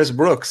guy, Chris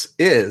Brooks,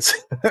 is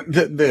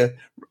the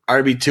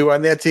RB2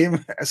 on that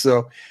team.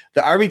 So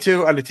the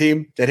RB2 on the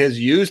team that has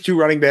used 2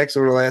 running backs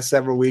over the last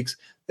several weeks,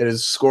 that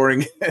is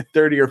scoring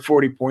 30 or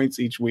 40 points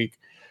each week.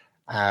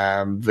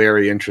 I'm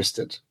very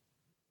interested.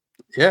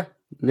 Yeah.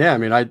 I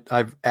mean,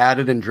 I've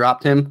added and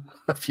dropped him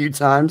a few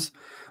times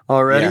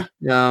already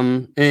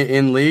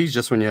in leagues,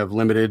 just when you have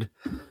limited,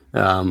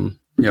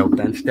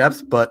 bench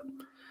depth. But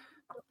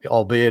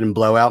albeit in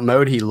blowout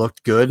mode, he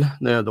looked good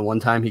the one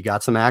time he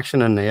got some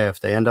action. And if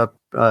they end up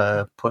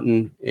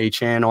putting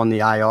Achane on the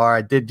IR,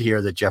 I did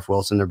hear that Jeff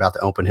Wilson, they're about to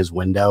open his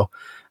window,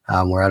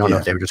 where I don't know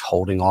if they were just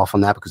holding off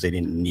on that because they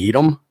didn't need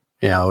him.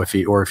 If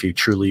he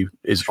truly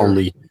is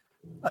only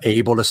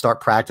able to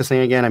start practicing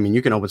again. I mean,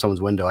 you can open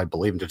someone's window, I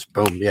believe, and just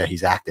boom,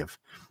 he's active,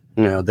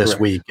 this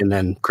week. And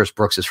then Chris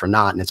Brooks is for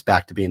not, and it's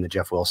back to being the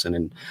Jeff Wilson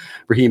and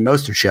Raheem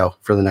Mostert show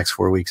for the next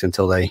 4 weeks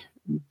until they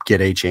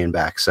get Achane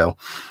back. So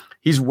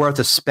he's worth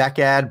a spec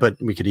ad, but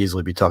we could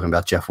easily be talking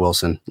about Jeff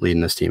Wilson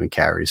leading this team in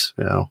carries,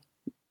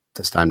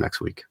 this time next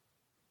week.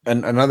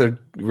 And another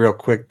real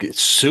quick,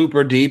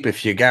 super deep,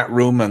 if you got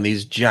room on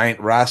these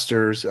giant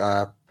rosters,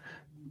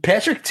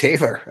 Patrick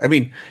Taylor. I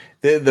mean,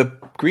 the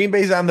Green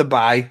Bay's on the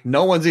bye.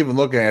 No one's even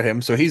looking at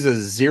him, so he's a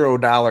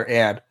 $0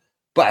 ad.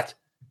 But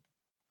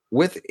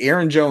with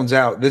Aaron Jones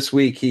out this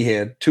week, he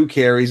had 2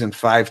 carries and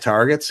 5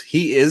 targets.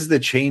 He is the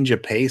change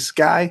of pace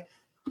guy.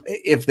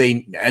 If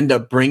they end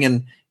up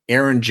bringing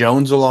Aaron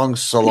Jones along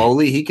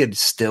slowly, he could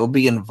still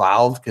be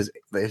involved because,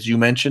 as you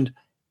mentioned,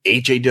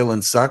 A.J.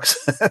 Dillon sucks.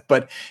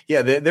 But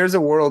yeah, there's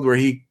a world where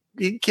he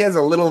has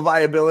a little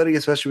viability,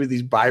 especially with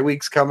these bye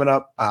weeks coming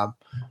up.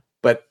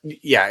 But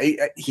yeah,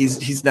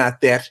 he's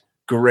not that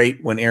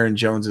great when Aaron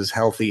Jones is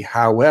healthy.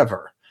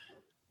 However,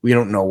 we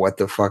don't know what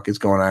the fuck is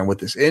going on with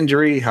this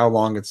injury, how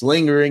long it's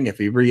lingering, if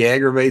he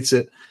re-aggravates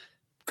it.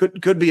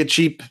 Could be a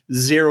cheap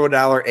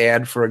 $0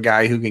 ad for a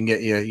guy who can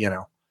get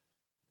you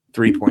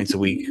 3 points a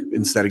week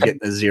instead of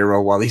getting a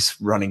 0 while these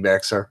running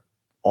backs are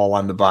all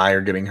on the bye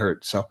or getting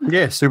hurt. So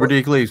yeah, super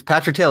deep leagues.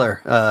 Patrick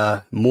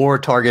Taylor, more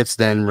targets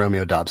than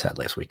Romeo Doubs had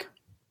last week.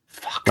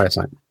 Last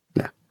night.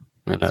 Yeah.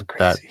 And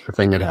that's the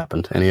thing that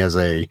happened. And he has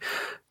a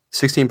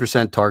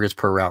 16% targets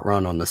per route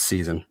run on the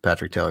season,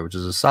 Patrick Taylor, which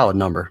is a solid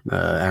number.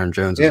 Aaron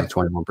Jones is at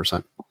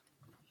 21%.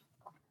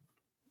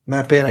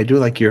 Not bad. I do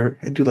like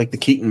the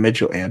Keaton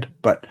Mitchell ad,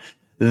 but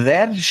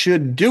that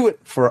should do it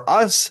for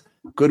us.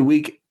 Good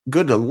week.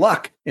 Good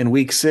luck in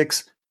week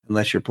 6,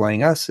 unless you're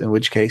playing us, in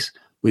which case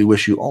we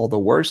wish you all the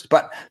worst.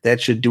 But that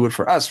should do it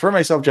for us. For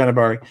myself, John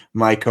Abari,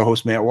 my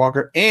co-host Matt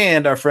Walker,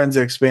 and our friends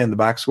that expand the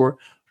box score,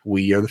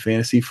 we are the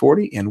Fantasy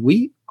 40, and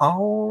we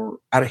are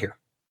out of here.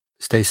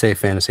 Stay safe,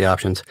 fantasy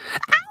options.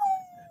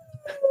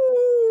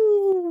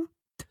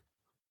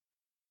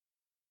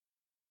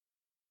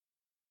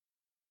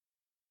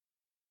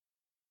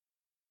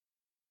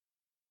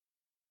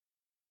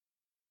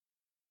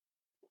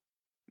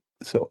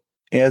 So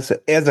as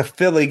a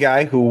Philly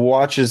guy who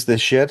watches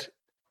this shit,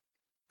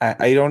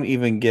 I don't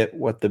even get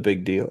what the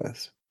big deal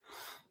is.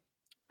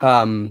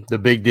 The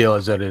big deal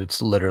is that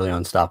it's literally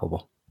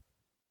unstoppable.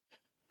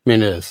 I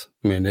mean, it is.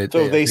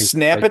 So they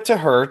snap it to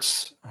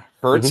Hurts.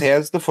 Hurts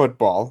has the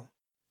football,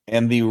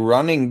 and the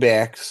running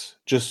backs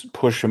just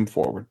push him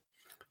forward.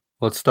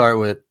 Let's start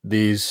with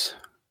these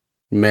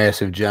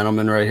massive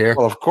gentlemen right here.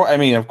 Well, of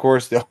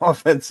course, the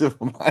offensive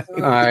line.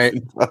 All right,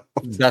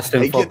 best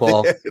in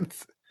football.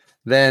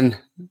 Then,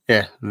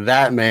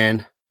 that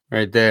man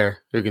right there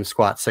who can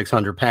squat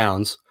 600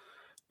 pounds,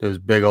 those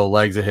big old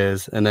legs of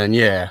his, and then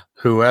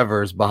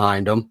whoever's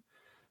behind him.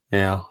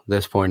 At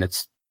this point,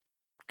 it's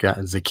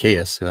got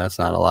Zacchaeus, so that's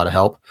not a lot of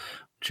help.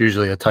 It's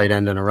usually a tight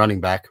end and a running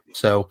back.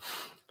 So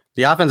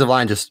the offensive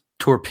line just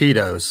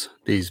torpedoes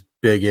these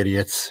big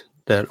idiots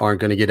that aren't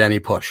going to get any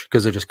push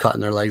because they're just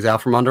cutting their legs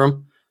out from under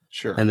them.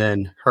 Sure. And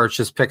then Hurts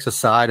just picks a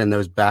side, and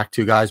those back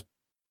two guys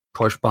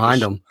push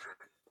behind him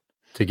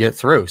to get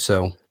through.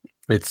 So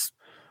it's,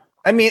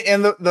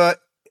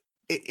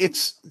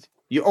 it's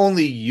you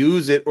only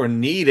use it or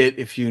need it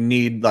if you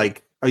need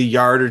like a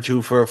yard or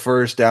two for a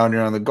first down.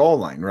 You're on the goal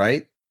line,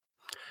 right?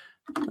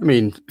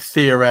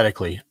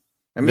 Theoretically.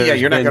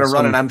 You're not going to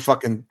run it on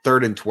fucking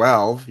 3rd and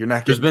 12. You're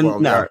not getting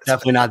 12 yards.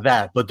 Definitely not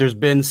that. But there's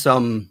been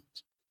some,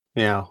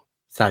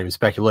 it's not even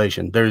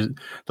speculation. The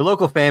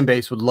local fan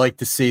base would like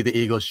to see the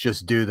Eagles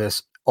just do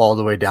this all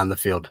the way down the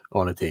field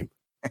on a team.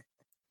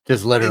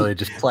 Just literally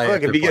just play.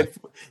 Look,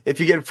 if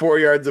you get 4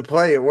 yards of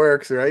play, it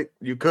works, right?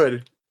 You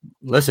could.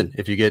 Listen,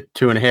 if you get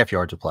 2.5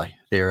 yards of play,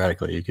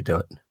 theoretically, you could do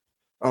it.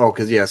 Oh,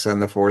 because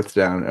on the 4th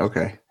down.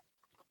 Okay.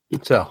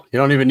 So you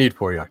don't even need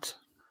 4 yards.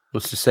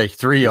 Let's just say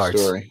 3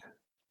 yards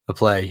of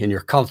play, and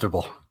you're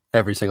comfortable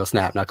every single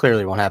snap. Now,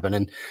 clearly it won't happen.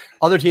 And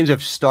other teams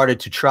have started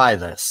to try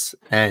this,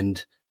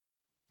 and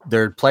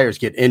their players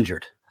get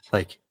injured,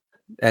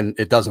 and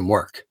it doesn't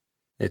work.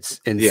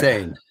 It's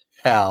insane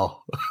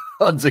how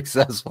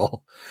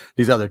unsuccessful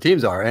these other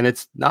teams are. And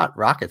it's not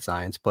rocket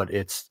science, but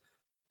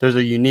there's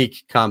a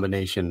unique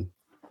combination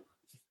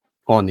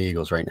on the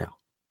Eagles right now.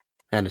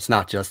 And it's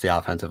not just the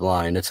offensive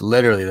line. It's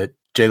literally that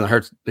Jalen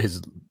Hurts,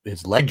 his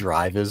leg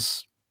drive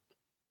is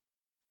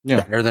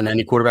better than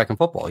any quarterback in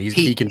football.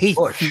 He can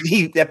push.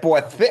 That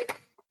boy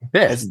thick,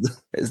 as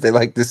they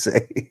like to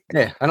say.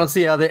 Yeah, I don't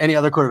see any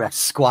other quarterback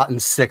squatting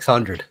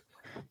 600.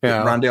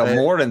 Rondale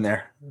Moore in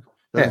there.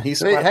 He's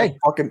squatting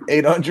fucking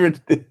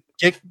 800.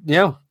 Get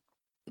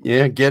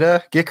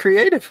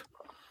creative.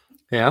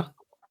 Yeah.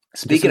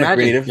 Speaking of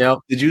creative,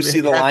 did you see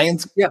the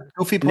Lions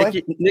goofy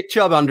play? Nick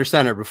Chubb under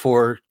center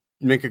before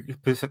Minka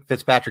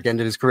Fitzpatrick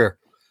ended his career.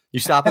 You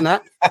stopping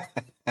that?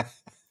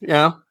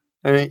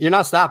 You're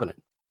not stopping it.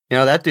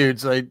 That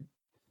dude's like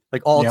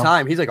all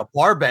time. He's like a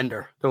bar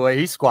bender the way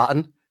he's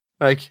squatting.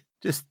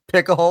 Just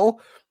pick a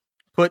hole,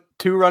 put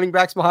 2 running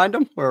backs behind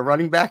him, or a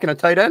running back and a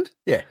tight end.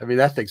 Yeah,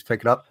 that thing's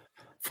picking up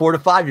 4 to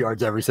 5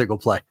 yards every single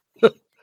play.